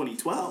back from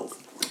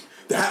 2012.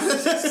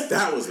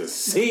 That was a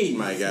scene,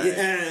 my guy.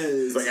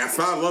 Yes. Like I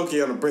found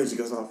Loki on the bridge. He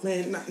goes, "Oh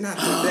man, not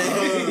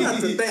today, not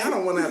today. I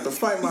don't want to have to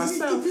fight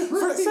myself."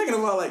 For a second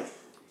of all, like,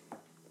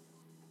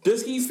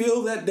 does he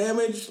feel that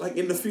damage like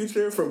in the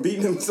future from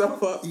beating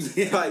himself up?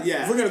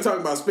 Yeah. We're gonna talk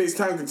about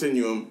space-time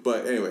continuum,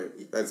 but anyway,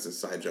 that's a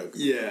side joke.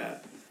 Yeah.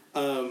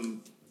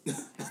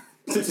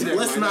 Let's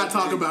not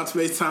talk about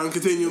space-time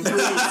continuum,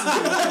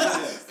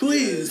 please.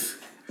 Please.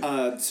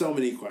 So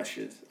many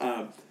questions.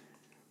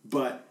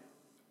 But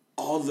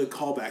all the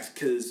callbacks,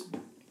 because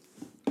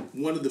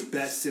one of the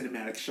best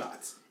cinematic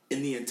shots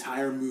in the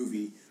entire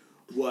movie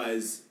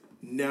was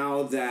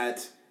now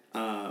that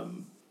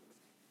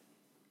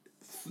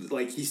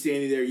like he's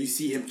standing there, you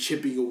see him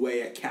chipping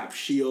away at Cap's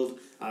shield,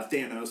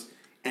 Thanos,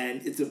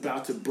 and it's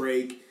about to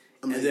break.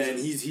 Amazing. And then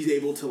he's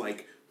able to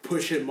like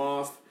push him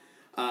off.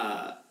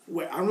 I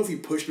don't know if he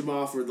pushed him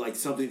off or like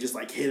something just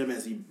like hit him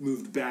as he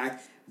moved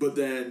back, but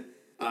then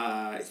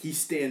he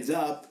stands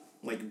up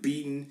like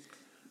beaten.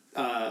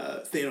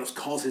 Thanos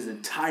calls his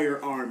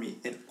entire army,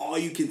 and all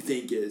you can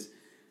think is,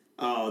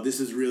 oh,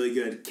 this is really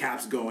good.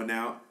 Cap's going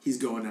out. He's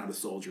going out a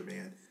soldier,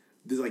 man.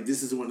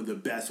 This is one of the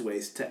best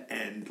ways to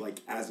end,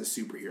 like, as a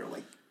superhero.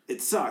 Like,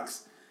 it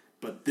sucks,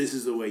 but this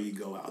is the way you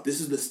go out.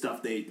 This is the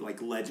stuff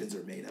legends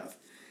are made of.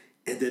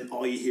 And then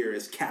all you hear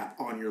is Cap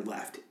on your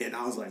left. And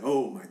I was like,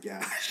 oh my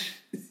gosh.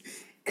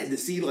 And to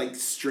see, like,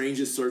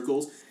 strangest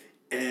circles,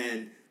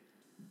 and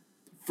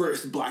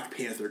first Black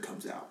Panther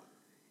comes out.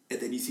 And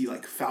then you see,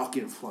 like,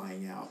 Falcon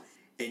flying out.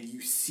 And you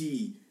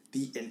see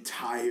the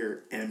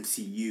entire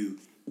MCU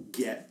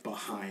get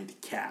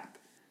behind Cap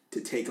to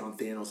take on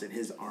Thanos and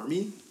his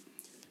army.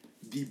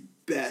 The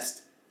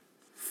best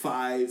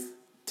 5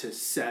 to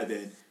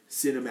 7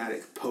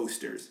 cinematic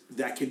posters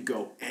that could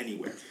go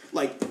anywhere.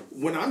 Like,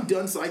 when I'm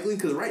done cycling,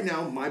 because right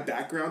now my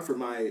background for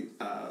my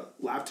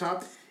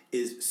laptop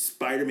is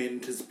Spider-Man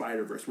Into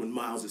Spider-Verse when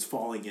Miles is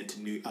falling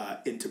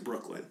into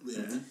Brooklyn.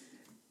 Yeah.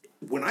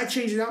 When I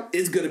change it out,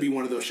 it's going to be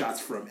one of those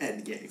shots from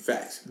Endgame.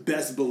 Facts.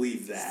 Best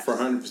believe that. For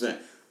 100%.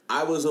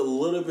 I was a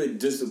little bit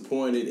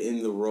disappointed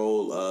in the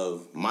role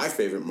of my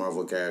favorite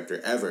Marvel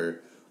character ever,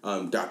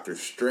 Doctor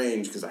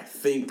Strange, because I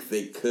think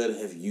they could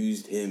have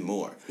used him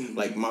more. Mm-hmm.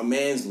 Like, my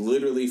man's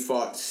literally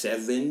fought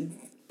 7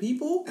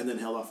 people. And then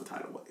held off the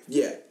tidal wave.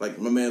 Yeah, like,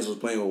 my man's was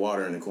playing with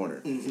water in the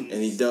corner. Mm-hmm.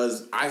 And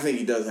I think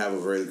he does have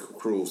a very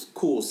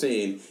cool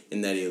scene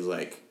in that he was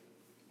like...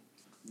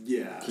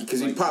 Yeah.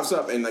 Because he pops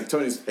up and, like,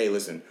 Tony's, hey,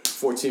 listen,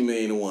 14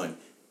 million to 1.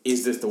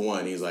 Is this the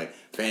one? He's like,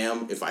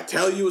 fam, if I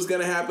tell you it's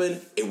going to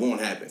happen, it won't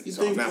happen.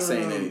 I'm not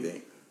saying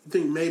anything. You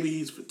think maybe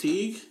he's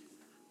fatigued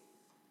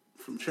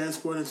from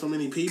transporting so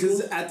many people? Because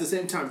at the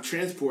same time,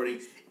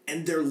 transporting,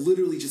 and they're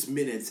literally just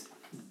minutes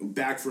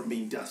back from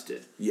being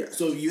dusted. Yeah.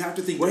 So you have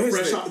to think they're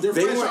fresh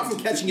off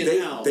of catching an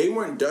L. They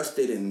weren't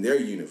dusted in their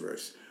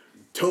universe.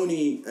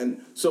 Tony,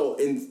 and so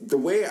in the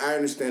way I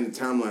understand the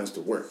timelines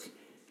to work,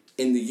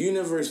 in the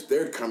universe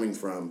they're coming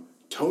from,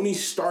 Tony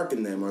Stark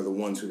and them are the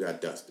ones who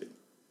got dusted.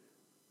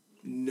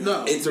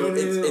 No. It's No,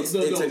 it's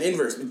no. an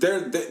inverse.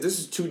 This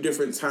is two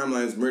different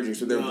timelines merging,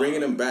 so they're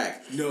bringing them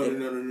back. No.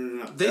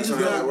 They just not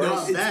how got it works.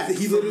 brought back.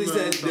 He literally from,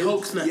 said the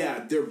Hulk snap.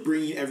 yeah, they're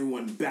bringing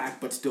everyone back,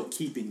 but still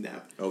keeping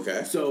them.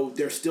 Okay. So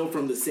they're still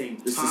from the same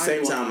timeline. It's the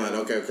same timeline.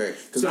 Okay.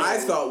 Because So- I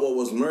thought what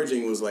was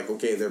merging was like,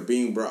 okay, they're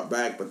being brought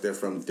back, but they're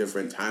from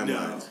different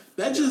timelines.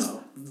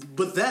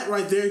 But that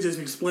right there just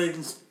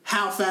explains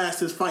how fast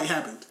this fight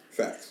happened.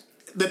 Facts.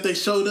 That they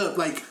showed up,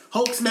 like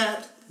Hulk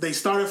snapped, they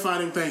started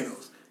fighting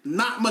Thanos.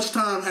 Not much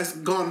time has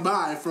gone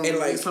by from And,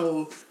 like, this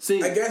whole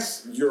scene. I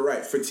guess you're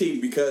right,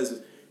 fatigue, because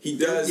he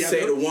does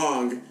say to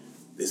Wong,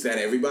 "Is that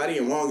everybody?"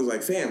 And Wong is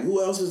like, "Fam,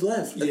 who else is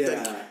left?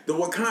 Yeah. The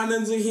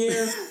Wakandans are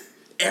here.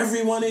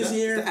 Everyone is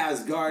here. The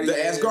Asgardians. The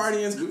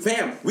Asgardians.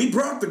 Fam, we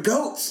brought the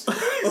goats.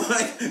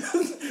 Like,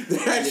 they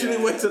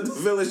actually went to the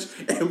village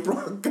and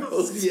brought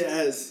goats.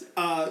 Yes.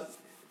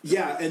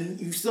 Yeah,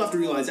 and you still have to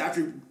realize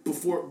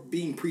before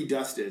being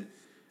pre-dusted,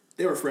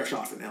 they were fresh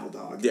off an L,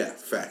 dog. Yeah,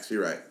 facts.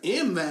 You're right.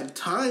 And that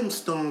time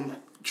stone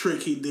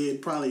trick he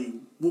did probably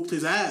whooped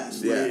his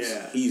ass. Yes,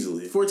 Yeah.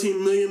 easily.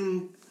 14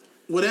 million,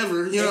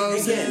 whatever, you know what I'm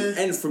saying?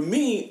 And for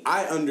me,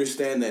 I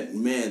understand that,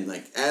 man,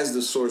 like, as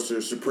the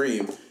Sorcerer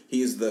Supreme,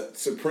 he is the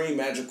supreme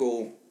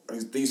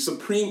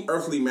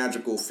earthly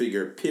magical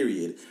figure,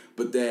 period.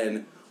 But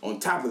then, on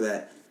top of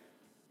that,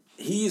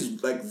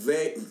 he's like,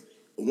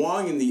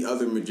 Wong and the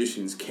other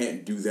magicians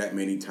can't do that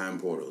many time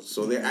portals.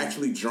 So they're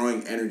actually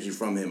drawing energy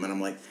from him. And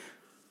I'm like,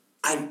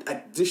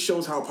 this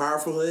shows how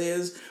powerful he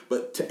is.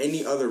 But to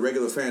any other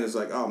regular fan, it's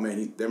like, oh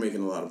man, they're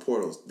making a lot of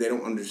portals. They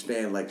don't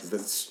understand like the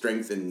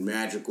strength and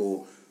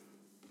magical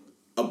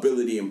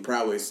ability and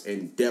prowess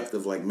and depth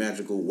of like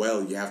magical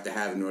you have to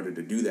have in order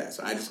to do that.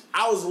 So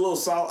I was a little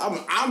salty.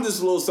 I'm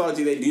just a little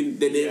salty they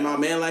did my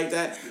man like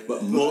that.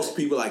 But most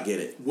people, I get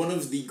it. One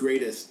of the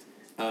greatest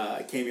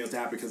cameos to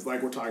happen, because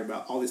like we're talking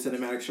about all these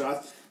cinematic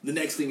shots, the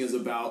next thing is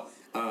about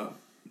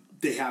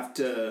they have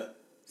to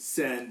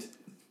send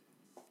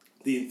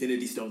the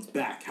Infinity Stones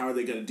back. How are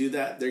they going to do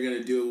that? They're going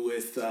to do it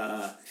with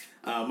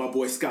my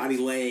boy Scotty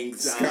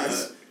Lang's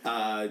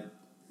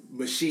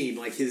machine,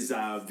 like his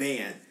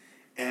van.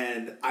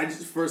 And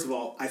first of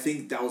all, I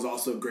think that was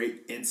also a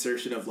great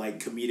insertion of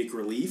like comedic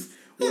relief,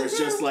 where it's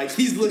just like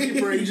he's looking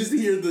for it, you just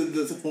hear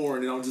the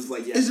horn, and I'm just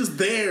like, yeah, It's just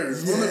there on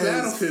the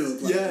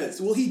battlefield. Like, yes.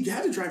 Well, he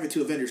had to drive it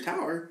to Avengers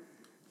Tower.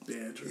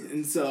 Yeah, true.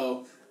 And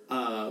so,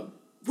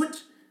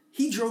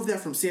 he drove that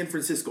from San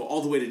Francisco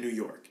all the way to New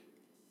York.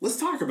 Let's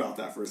talk about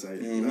that for a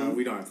second. Mm-hmm.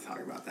 We don't have to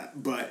talk about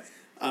that. But,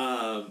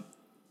 and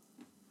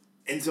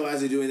so as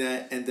they're doing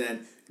that, and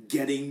then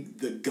getting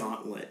the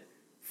gauntlet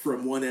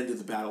from one end of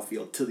the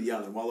battlefield to the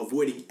other while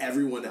avoiding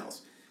everyone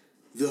else.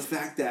 The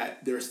fact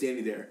that they're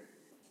standing there,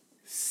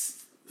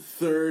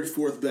 third,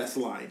 fourth best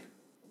line,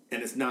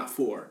 and it's not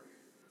 4.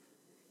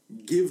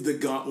 Give the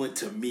gauntlet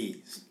to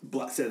me,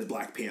 says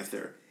Black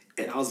Panther.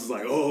 And I was just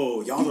like,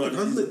 oh, y'all don't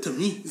Gauntlet to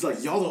me. It's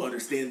like, y'all don't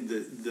understand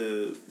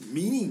the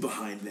meaning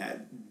behind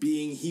that.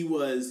 Being he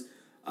was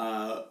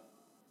one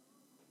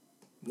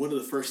of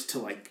the first to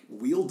like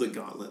wield the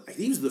gauntlet. I think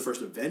he was the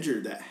first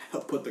Avenger that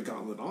helped put the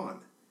gauntlet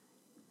on.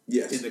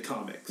 Yes. In the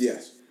comics.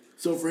 Yes.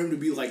 So for him to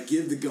be like,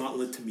 give the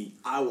gauntlet to me,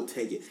 I will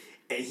take it.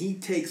 And he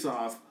takes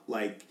off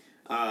like,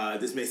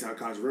 this may sound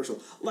controversial,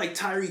 like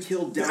Tyreek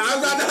Hill down.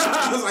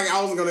 I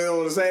wasn't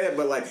gonna say that,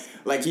 but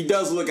like he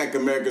does look like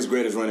America's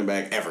greatest running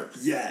back ever.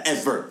 Yes.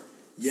 Ever.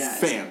 Yes.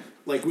 Fam.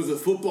 Like with a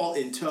football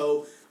in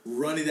tow,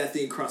 running that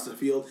thing across the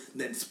field,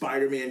 then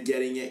Spider-Man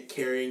getting it,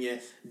 carrying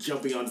it,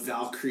 jumping on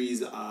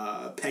Valkyrie's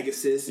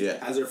Pegasus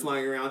as they're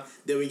flying around.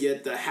 Then we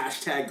get the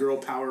hashtag girl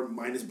power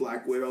minus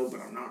Black Widow,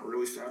 but I'm not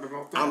really sad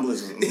about that. I'm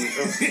listening.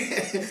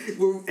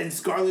 And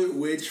Scarlet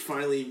Witch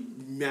finally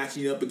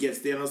matching up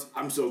against Thanos.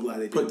 I'm so glad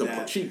they did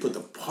that. She put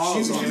the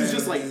pause on She it. was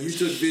just like, you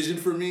took Vision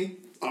for me?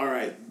 All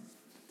right,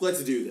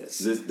 let's do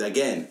this.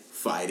 Again,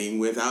 fighting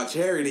without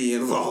charity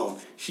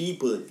involved. She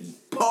put the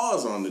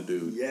pause on the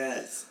dude.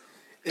 Yes.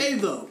 Hey,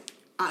 though,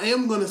 I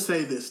am going to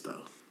say this,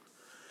 though.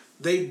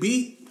 They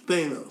beat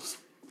Thanos.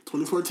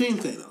 2014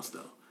 Thanos,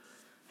 though.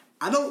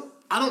 I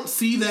don't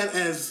see that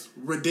as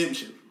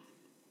redemption,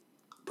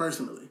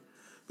 personally.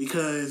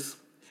 Because,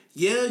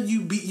 yeah,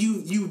 you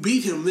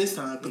beat him this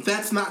time, but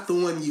that's not the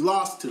one you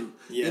lost to.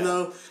 Yeah. You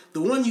know,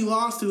 the one you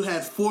lost to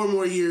had 4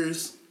 more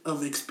years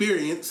of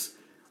experience.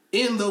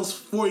 In those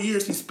 4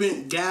 years, he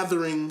spent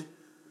gathering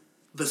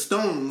the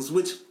stones,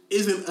 which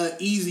isn't an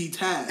easy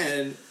task.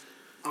 And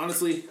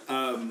honestly,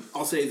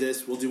 I'll say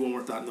this. We'll do one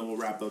more thought and then we'll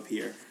wrap up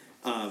here.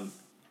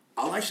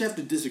 I'll actually have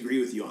to disagree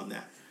with you on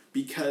that.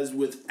 Because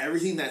with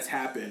everything that's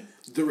happened,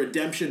 the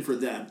redemption for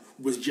them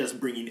was just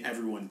bringing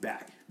everyone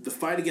back. The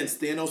fight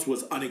against Thanos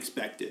was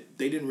unexpected.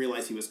 They didn't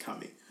realize he was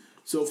coming.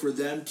 So for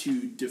them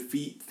to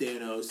defeat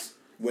Thanos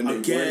when they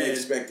again weren't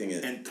expecting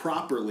it and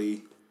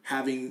properly,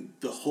 having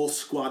the whole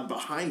squad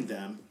behind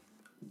them,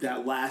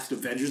 that last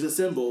Avengers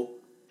Assemble,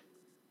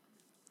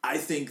 I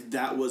think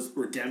that was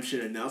redemption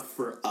enough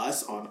for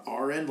us on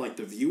our end, like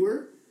the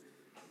viewer,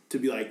 to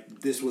be like,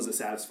 this was a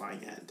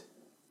satisfying end.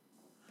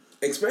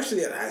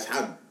 especially as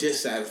how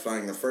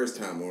dissatisfying the first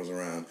time was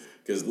around.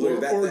 Because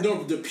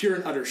the pure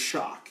and utter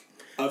shock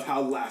of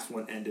how the last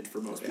one ended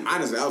for most people.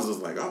 Honestly, I was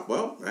just like, oh,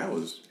 well, that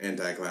was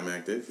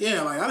anticlimactic.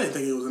 Yeah, like, I didn't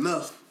think it was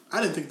enough.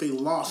 I didn't think they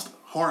lost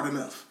hard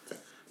enough.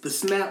 The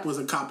snap was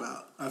a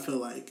cop-out, I feel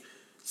like.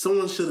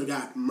 Someone should have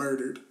got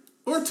murdered.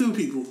 Or two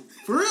people.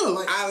 For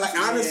real.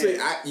 Honestly,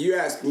 you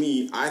asked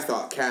me, I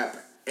thought Cap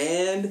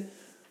and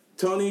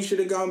Tony should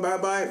have gone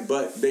bye-bye,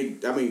 but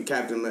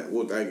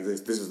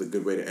this is a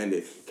good way to end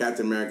it.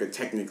 Captain America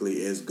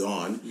technically is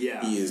gone.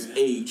 Yeah. He is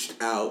aged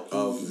out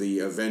of the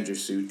Avenger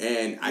suit,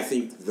 and I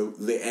think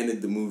they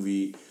ended the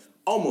movie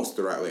almost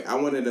the right way. I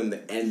wanted them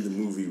to end the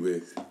movie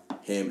with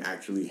him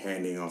actually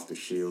handing off the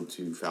shield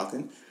to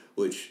Falcon,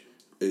 which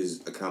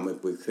is a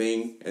comic book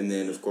thing, and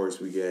then, of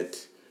course, we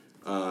get...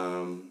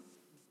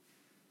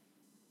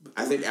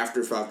 I think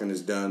after Falcon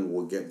is done,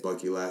 we'll get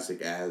Bucky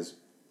Lasek as...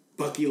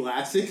 Bucky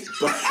Lasek?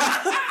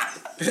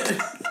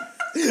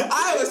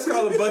 I always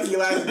call him Bucky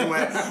Lasek in my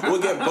head.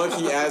 We'll get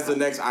Bucky as the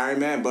next Iron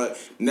Man, but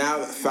now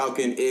that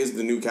Falcon is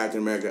the new Captain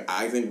America,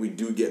 I think we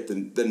do get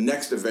the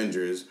next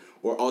Avengers,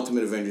 or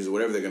Ultimate Avengers, or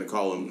whatever they're going to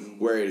call them,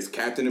 where it's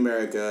Captain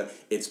America,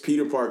 it's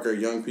Peter Parker,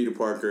 young Peter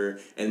Parker,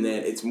 and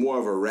then it's more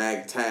of a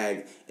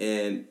ragtag.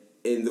 And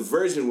in the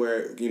version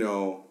where,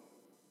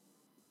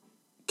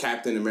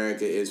 Captain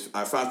America is...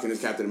 Falcon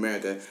is Captain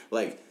America,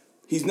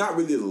 he's not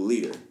really the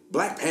leader.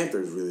 Black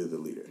Panther is really the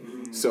leader.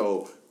 Mm-hmm.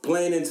 So,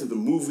 playing into the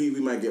movie, we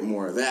might get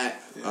more of that.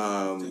 Take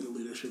a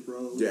leadership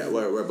role. Yeah,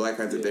 where Black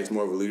Panther takes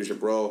more of a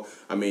leadership role.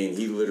 I mean,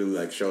 he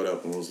literally, showed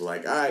up and was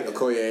like, all right,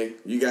 Okoye,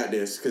 you got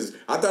this. Because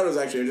I thought it was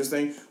actually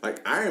interesting.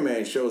 Iron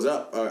Man shows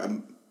up,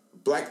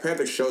 Black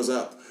Panther shows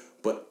up,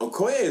 but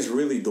Okoye is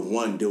really the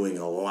one doing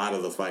a lot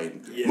of the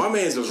fighting. Yeah. My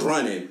man's just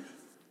running.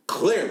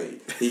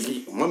 Clearly,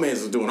 my man's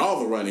just doing all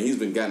the running. He's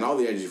been getting all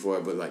the energy for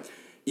it, but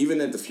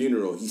even at the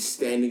funeral, he's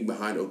standing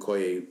behind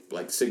Okoye,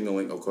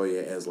 signaling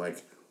Okoye as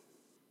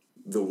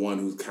the one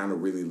who's kind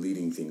of really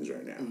leading things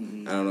right now.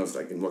 Mm-hmm. I don't know if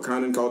in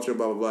Wakandan culture,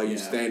 blah blah blah. You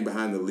stand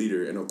behind the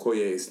leader, and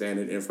Okoye is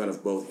standing in front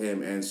of both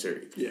him and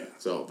Shuri. Yeah.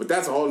 So, but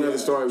that's a whole nother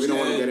story we don't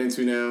want to get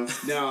into now.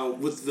 Now,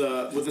 with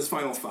this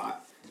final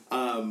thought,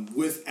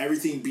 with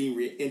everything being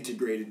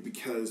reintegrated,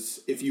 because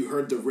if you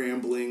heard the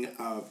rambling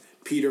of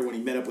Peter when he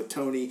met up with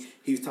Tony,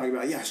 he was talking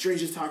about, Strange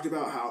just talked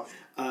about how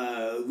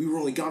we were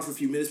only gone for a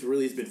few minutes, but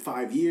really it's been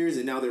 5 years,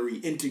 and now they're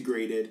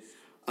reintegrated.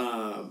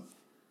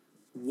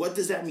 What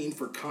does that mean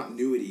for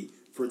continuity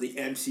for the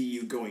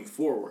MCU going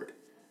forward?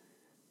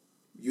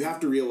 You have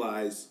to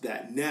realize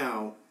that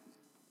now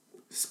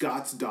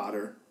Scott's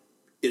daughter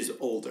is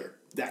older.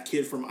 That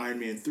kid from Iron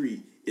Man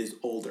 3 is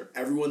older.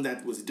 Everyone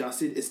that was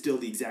dusted is still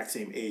the exact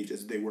same age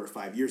as they were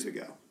 5 years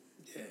ago.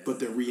 Yeah. But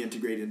they're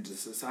reintegrated into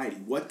society.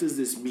 What does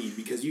this mean?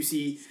 Because you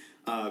see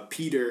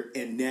Peter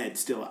and Ned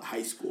still at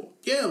high school.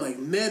 Yeah,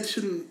 Ned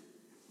shouldn't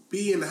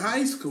be in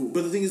high school.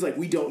 But the thing is,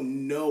 we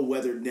don't know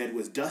whether Ned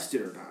was dusted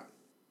or not.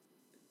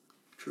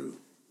 True.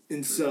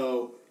 And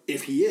so,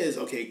 if he is,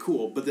 okay,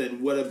 cool. But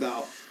then what does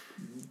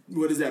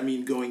that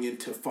mean going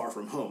into Far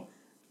From Home?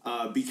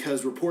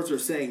 Because reports are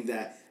saying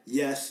that,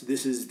 yes,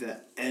 this is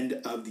the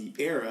end of the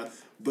era,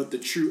 but the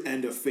true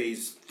end of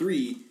Phase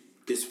 3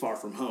 is Far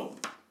From Home.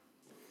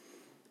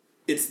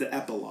 It's the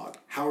epilogue.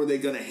 How are they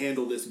going to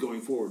handle this going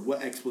forward?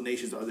 What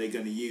explanations are they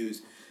going to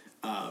use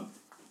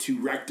to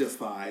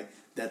rectify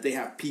that they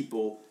have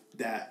people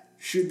that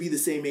should be the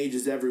same age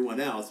as everyone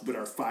else but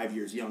are 5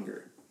 years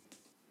younger?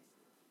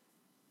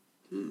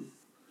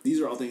 These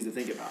are all things to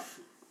think about.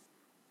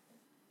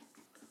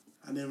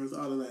 I never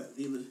thought of that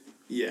either.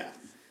 Yeah.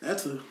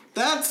 That's a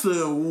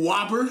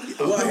whopper.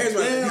 Well, here's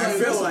what I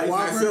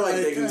feel like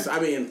they can. I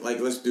mean,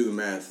 let's do the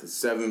math.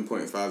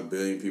 7.5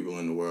 billion people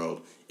in the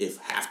world. If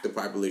half the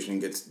population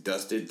gets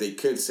dusted, they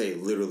could say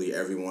literally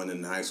everyone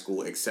in high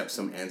school except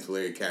some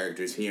ancillary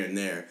characters here and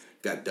there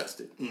got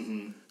dusted.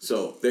 Mm-hmm.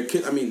 So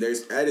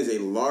that is a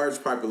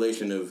large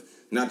population of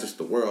not just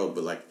the world,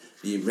 but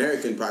the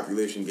American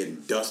population getting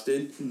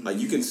dusted. Mm-hmm.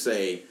 You can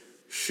say,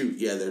 shoot,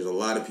 there's a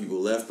lot of people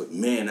left, but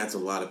man, that's a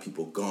lot of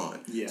people gone.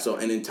 Yeah. So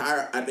an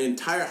entire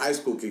high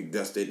school could get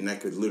dusted, and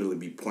that could literally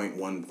be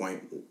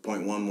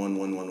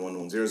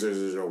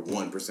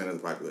 0.111110001% of the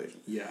population.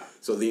 Yeah.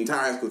 So the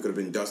entire high school could have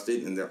been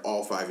dusted, and they're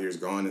all 5 years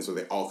gone, and so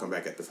they all come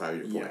back at the 5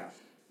 year point. Yeah.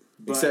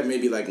 Except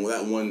maybe that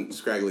one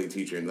scraggly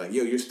teacher and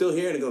yo, you're still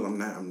here? And he goes,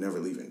 I'm never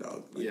leaving,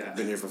 dog. I've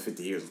been here for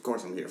 50 years. Of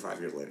course I'm here 5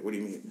 years later. What do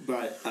you mean?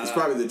 But it's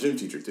probably the gym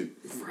teacher too.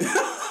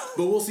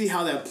 But we'll see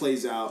how that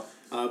plays out.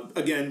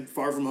 Again,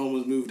 Far From Home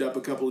was moved up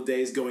a couple of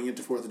days going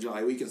into 4th of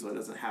July weekend, so it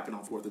doesn't happen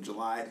on 4th of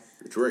July.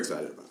 Which we're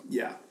excited about.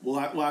 Yeah. We'll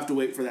have to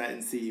wait for that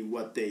and see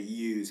what they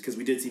use, because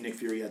we did see Nick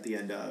Fury at the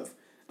end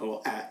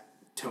at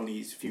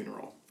Tony's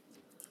funeral.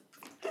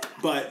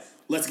 But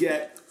let's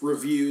get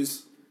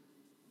reviews,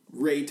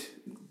 rate,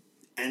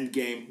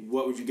 Endgame.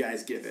 What would you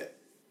guys give it?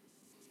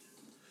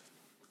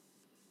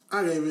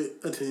 I gave it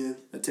a 10.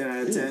 A 10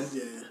 out of 10?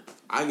 Yeah.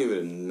 I give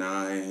it a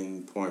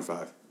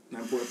 9.5.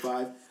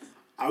 9.5?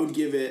 I would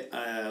give it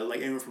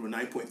anywhere from a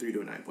 9.3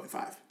 to a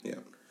 9.5. Yeah.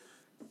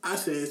 I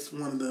say it's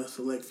one of the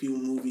select few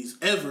movies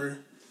ever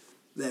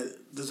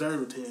that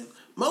deserve a 10.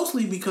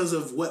 Mostly because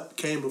of what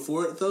came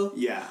before it, though.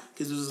 Yeah.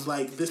 Because it was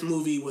like, this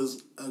movie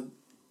was,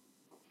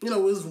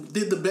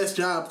 did the best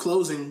job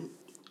closing,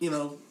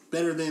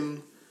 better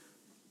than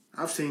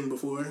I've seen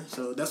before.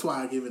 So that's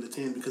why I give it a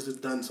 10, because it's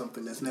done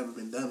something that's never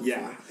been done before.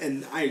 Yeah,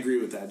 and I agree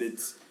with that.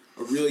 It's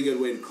a really good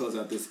way to close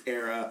out this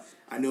era.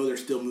 I know they're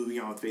still moving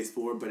on with Phase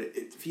 4, but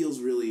it feels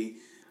really...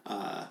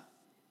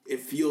 it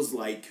feels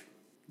like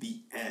the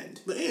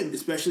end. The end.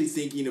 Especially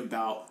thinking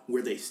about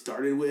where they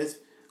started with.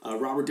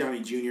 Robert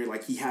Downey Jr.,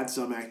 like, he had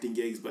some acting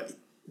gigs, but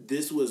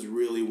this was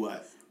really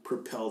what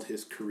propelled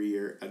his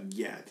career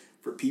again.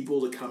 For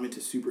people to come into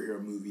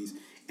superhero movies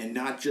and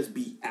not just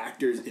be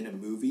actors in a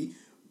movie,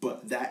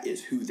 but that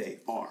is who they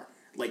are.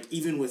 Like,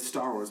 even with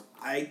Star Wars,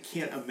 I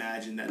can't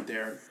imagine that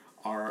there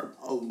are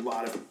a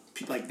lot of...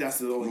 Like, that's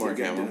the only Mark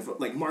thing I Hamill. identify.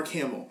 Like, Mark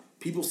Hamill.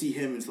 People see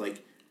him as,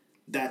 like,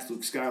 that's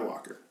Luke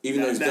Skywalker.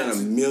 Even though he's done a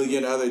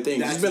million other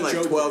things. He's been like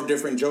Joker. 12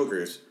 different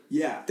Jokers.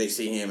 Yeah. They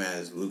see him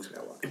as Luke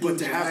Skywalker. But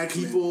to have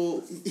Jackman.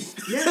 people...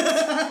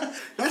 Yeah.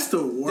 That's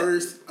the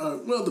worst,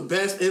 the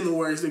best and the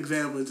worst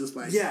example. Just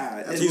like,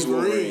 Yeah, that's he's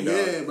Wolverine, dog.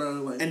 yeah, bro.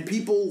 Like, And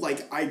people,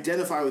 like,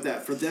 identify with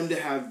that. For them to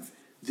have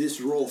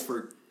this role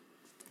for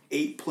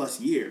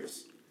 8+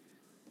 years,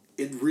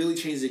 it really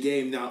changed the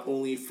game, not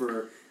only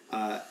for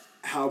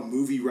how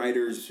movie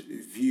writers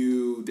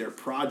view their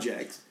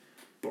projects,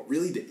 but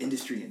really the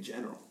industry in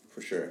general.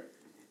 For sure.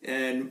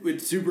 And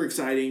it's super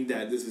exciting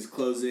that this is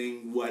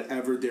closing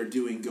whatever they're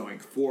doing going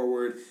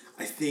forward.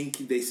 I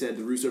think they said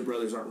the Russo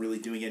brothers aren't really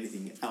doing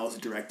anything else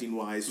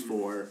directing-wise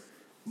for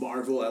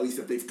Marvel, at least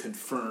that they've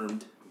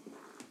confirmed.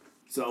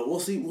 So we'll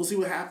see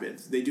what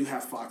happens. They do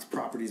have Fox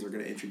properties they're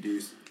going to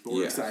introduce, but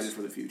we're Yes. excited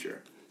for the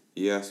future.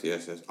 Yes.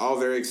 All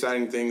very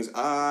exciting things.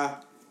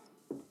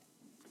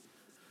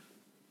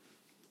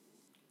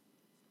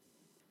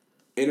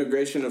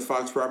 Integration of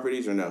Fox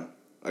properties or no?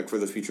 Like for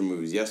the future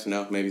movies? Yes,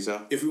 no, maybe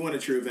so? If we want a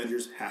true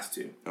Avengers, has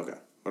to. Okay.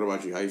 What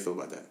about you? How you feel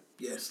about that?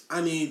 yes,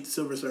 I need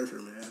Silver Surfer,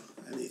 man.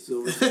 I need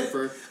Silver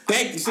Surfer.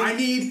 Thank you.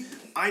 See,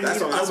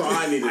 That's all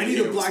I needed to I need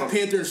hear a Black was something.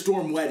 Panther and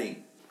Storm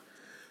wedding.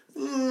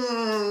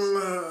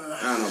 I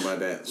don't know about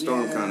that.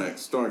 Storm Yeah.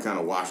 kind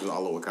of washes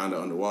all of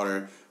Wakanda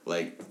underwater.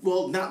 Like,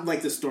 Well, not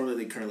like the storm that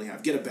they currently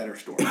have. Get a better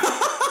storm.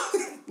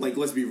 Like,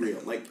 let's be real.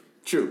 Like,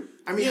 true.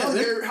 I mean, Yeah,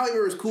 Halle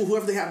Berry is cool.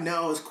 Whoever they have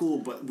now is cool,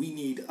 but we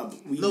need a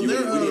We need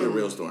a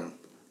real storm.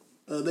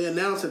 They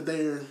announced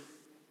that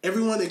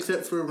everyone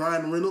except for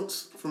Ryan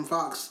Reynolds from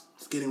Fox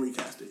is getting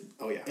recasted.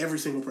 Oh, yeah. Every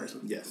single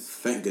person. Yes.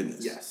 Thank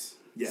goodness. Yes.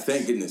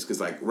 Thank goodness, because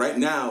like right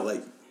now,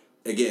 like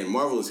again,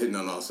 Marvel is hitting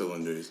on all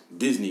cylinders.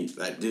 Disney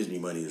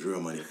money is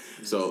real money,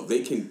 so they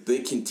can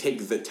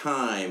take the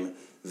time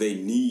they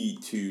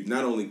need to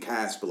not only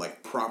cast but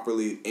like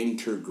properly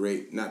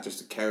integrate not just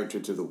the character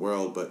to the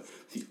world but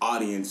the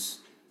audience.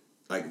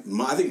 Like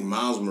I think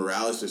Miles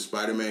Morales as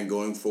Spider-Man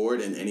going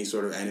forward in any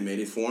sort of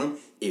animated form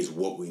is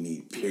what we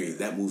need. Period.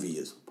 That movie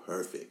is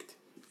perfect.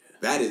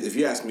 That is, if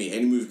you ask me,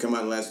 any movie come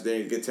out in the last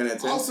day get 10 out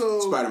of 10.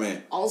 Also,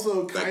 Spider-Man.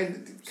 Also,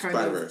 kind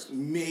Spider-Verse. of,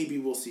 maybe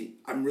we'll see.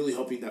 I'm really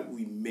hoping that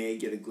we may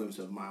get a glimpse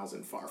of Miles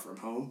in Far From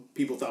Home.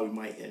 People thought we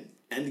might in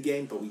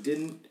Endgame, but we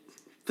didn't.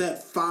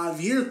 That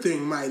 5-year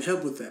thing might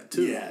help with that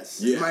too.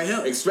 Yes. It might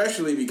help.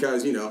 Especially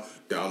because,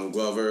 Donald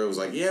Glover was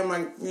like, yeah,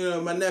 my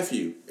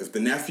nephew. If the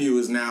nephew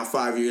is now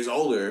 5 years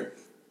older.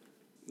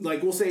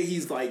 Like, we'll say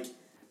he's like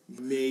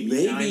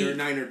maybe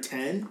 9 or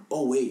 10.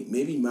 Oh, wait.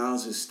 Maybe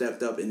Miles has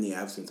stepped up in the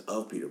absence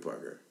of Peter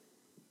Parker.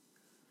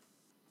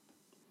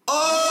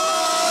 Oh!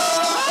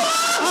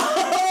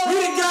 We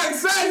done got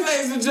excited,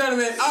 ladies and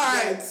gentlemen. All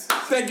right.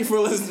 Thank you for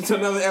listening to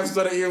another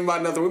episode of Even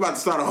About Nothing. We're about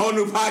to start a whole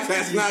new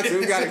podcast now because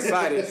we got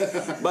excited.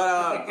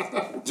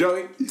 But,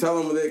 Joey, tell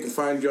them where they can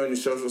find you on your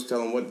socials. Tell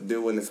them what to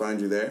do when they find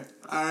you there.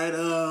 All right,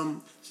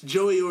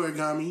 Joey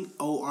Origami,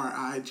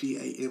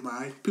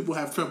 Origami. People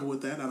have trouble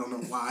with that. I don't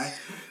know why.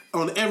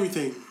 On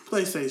everything,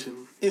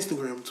 PlayStation,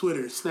 Instagram,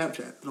 Twitter,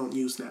 Snapchat. I don't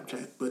use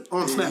Snapchat, but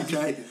on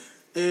Snapchat.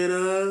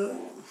 And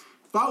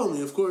follow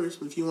me, of course,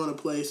 if you want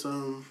to play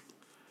some...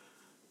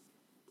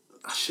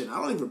 I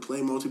don't even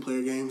play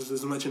multiplayer games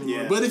as much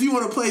anymore. Yeah. But if you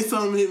want to play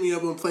something, hit me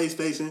up on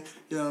PlayStation.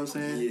 You know what I'm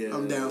saying? Yeah.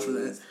 I'm down for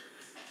that.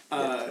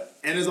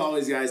 And as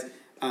always, guys,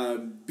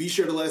 be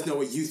sure to let us know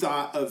what you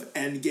thought of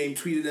Endgame.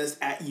 Tweeted us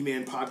at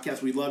E-Man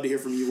Podcast. We'd love to hear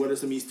from you. What are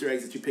some Easter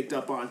eggs that you picked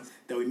up on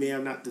that we may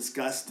have not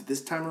discussed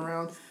this time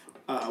around?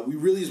 We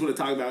really just want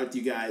to talk about it with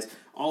you guys.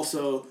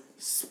 Also,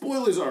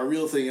 spoilers are a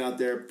real thing out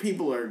there.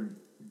 People are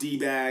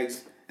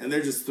D-bags, and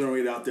they're just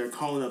throwing it out there,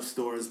 calling up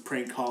stores,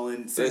 prank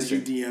calling, sending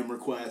you DM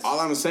requests. All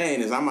I'm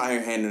saying is I'm out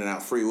here handing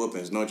out free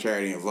whoopings, no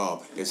charity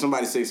involved. If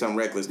somebody says something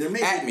reckless,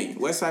 at me,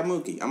 Westside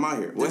Mookie. I'm out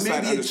here. There may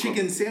Westside be a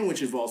chicken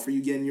sandwich involved for you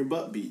getting your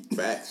butt beat.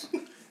 Facts.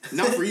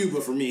 Not for you,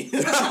 but for me.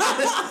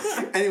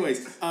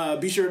 Anyways,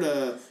 be sure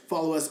to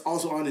follow us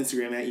also on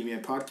Instagram at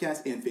E-Man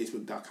Podcast and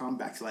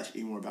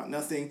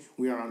Facebook.com/EMoreAboutNothing.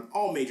 We are on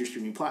all major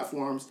streaming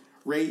platforms.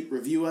 Rate,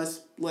 review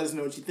us, let us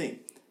know what you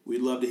think.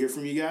 We'd love to hear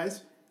from you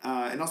guys.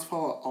 And also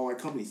follow all our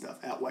company stuff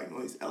at White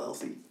Noise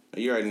LLC.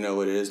 You already know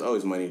what it is.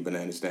 Always money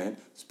banana stand.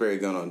 Spray a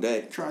gun on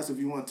deck. Try us if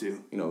you want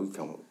to. You know, we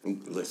come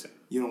listen.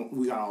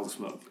 We got all the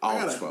smoke. All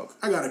the smoke.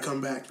 I gotta come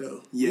back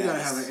though. Yes. We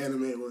gotta have an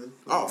anime one.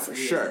 Oh, for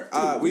sure.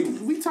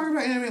 Dude, we talk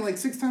about anime like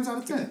 6 times out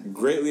of 10.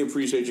 Greatly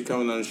appreciate you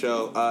coming on the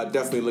show.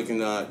 Definitely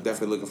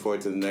looking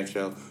forward to the next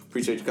show.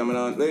 Appreciate you coming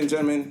on. Ladies and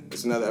gentlemen,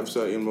 it's another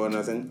episode of Even More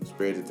Nothing.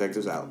 Spirit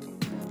Detectives out.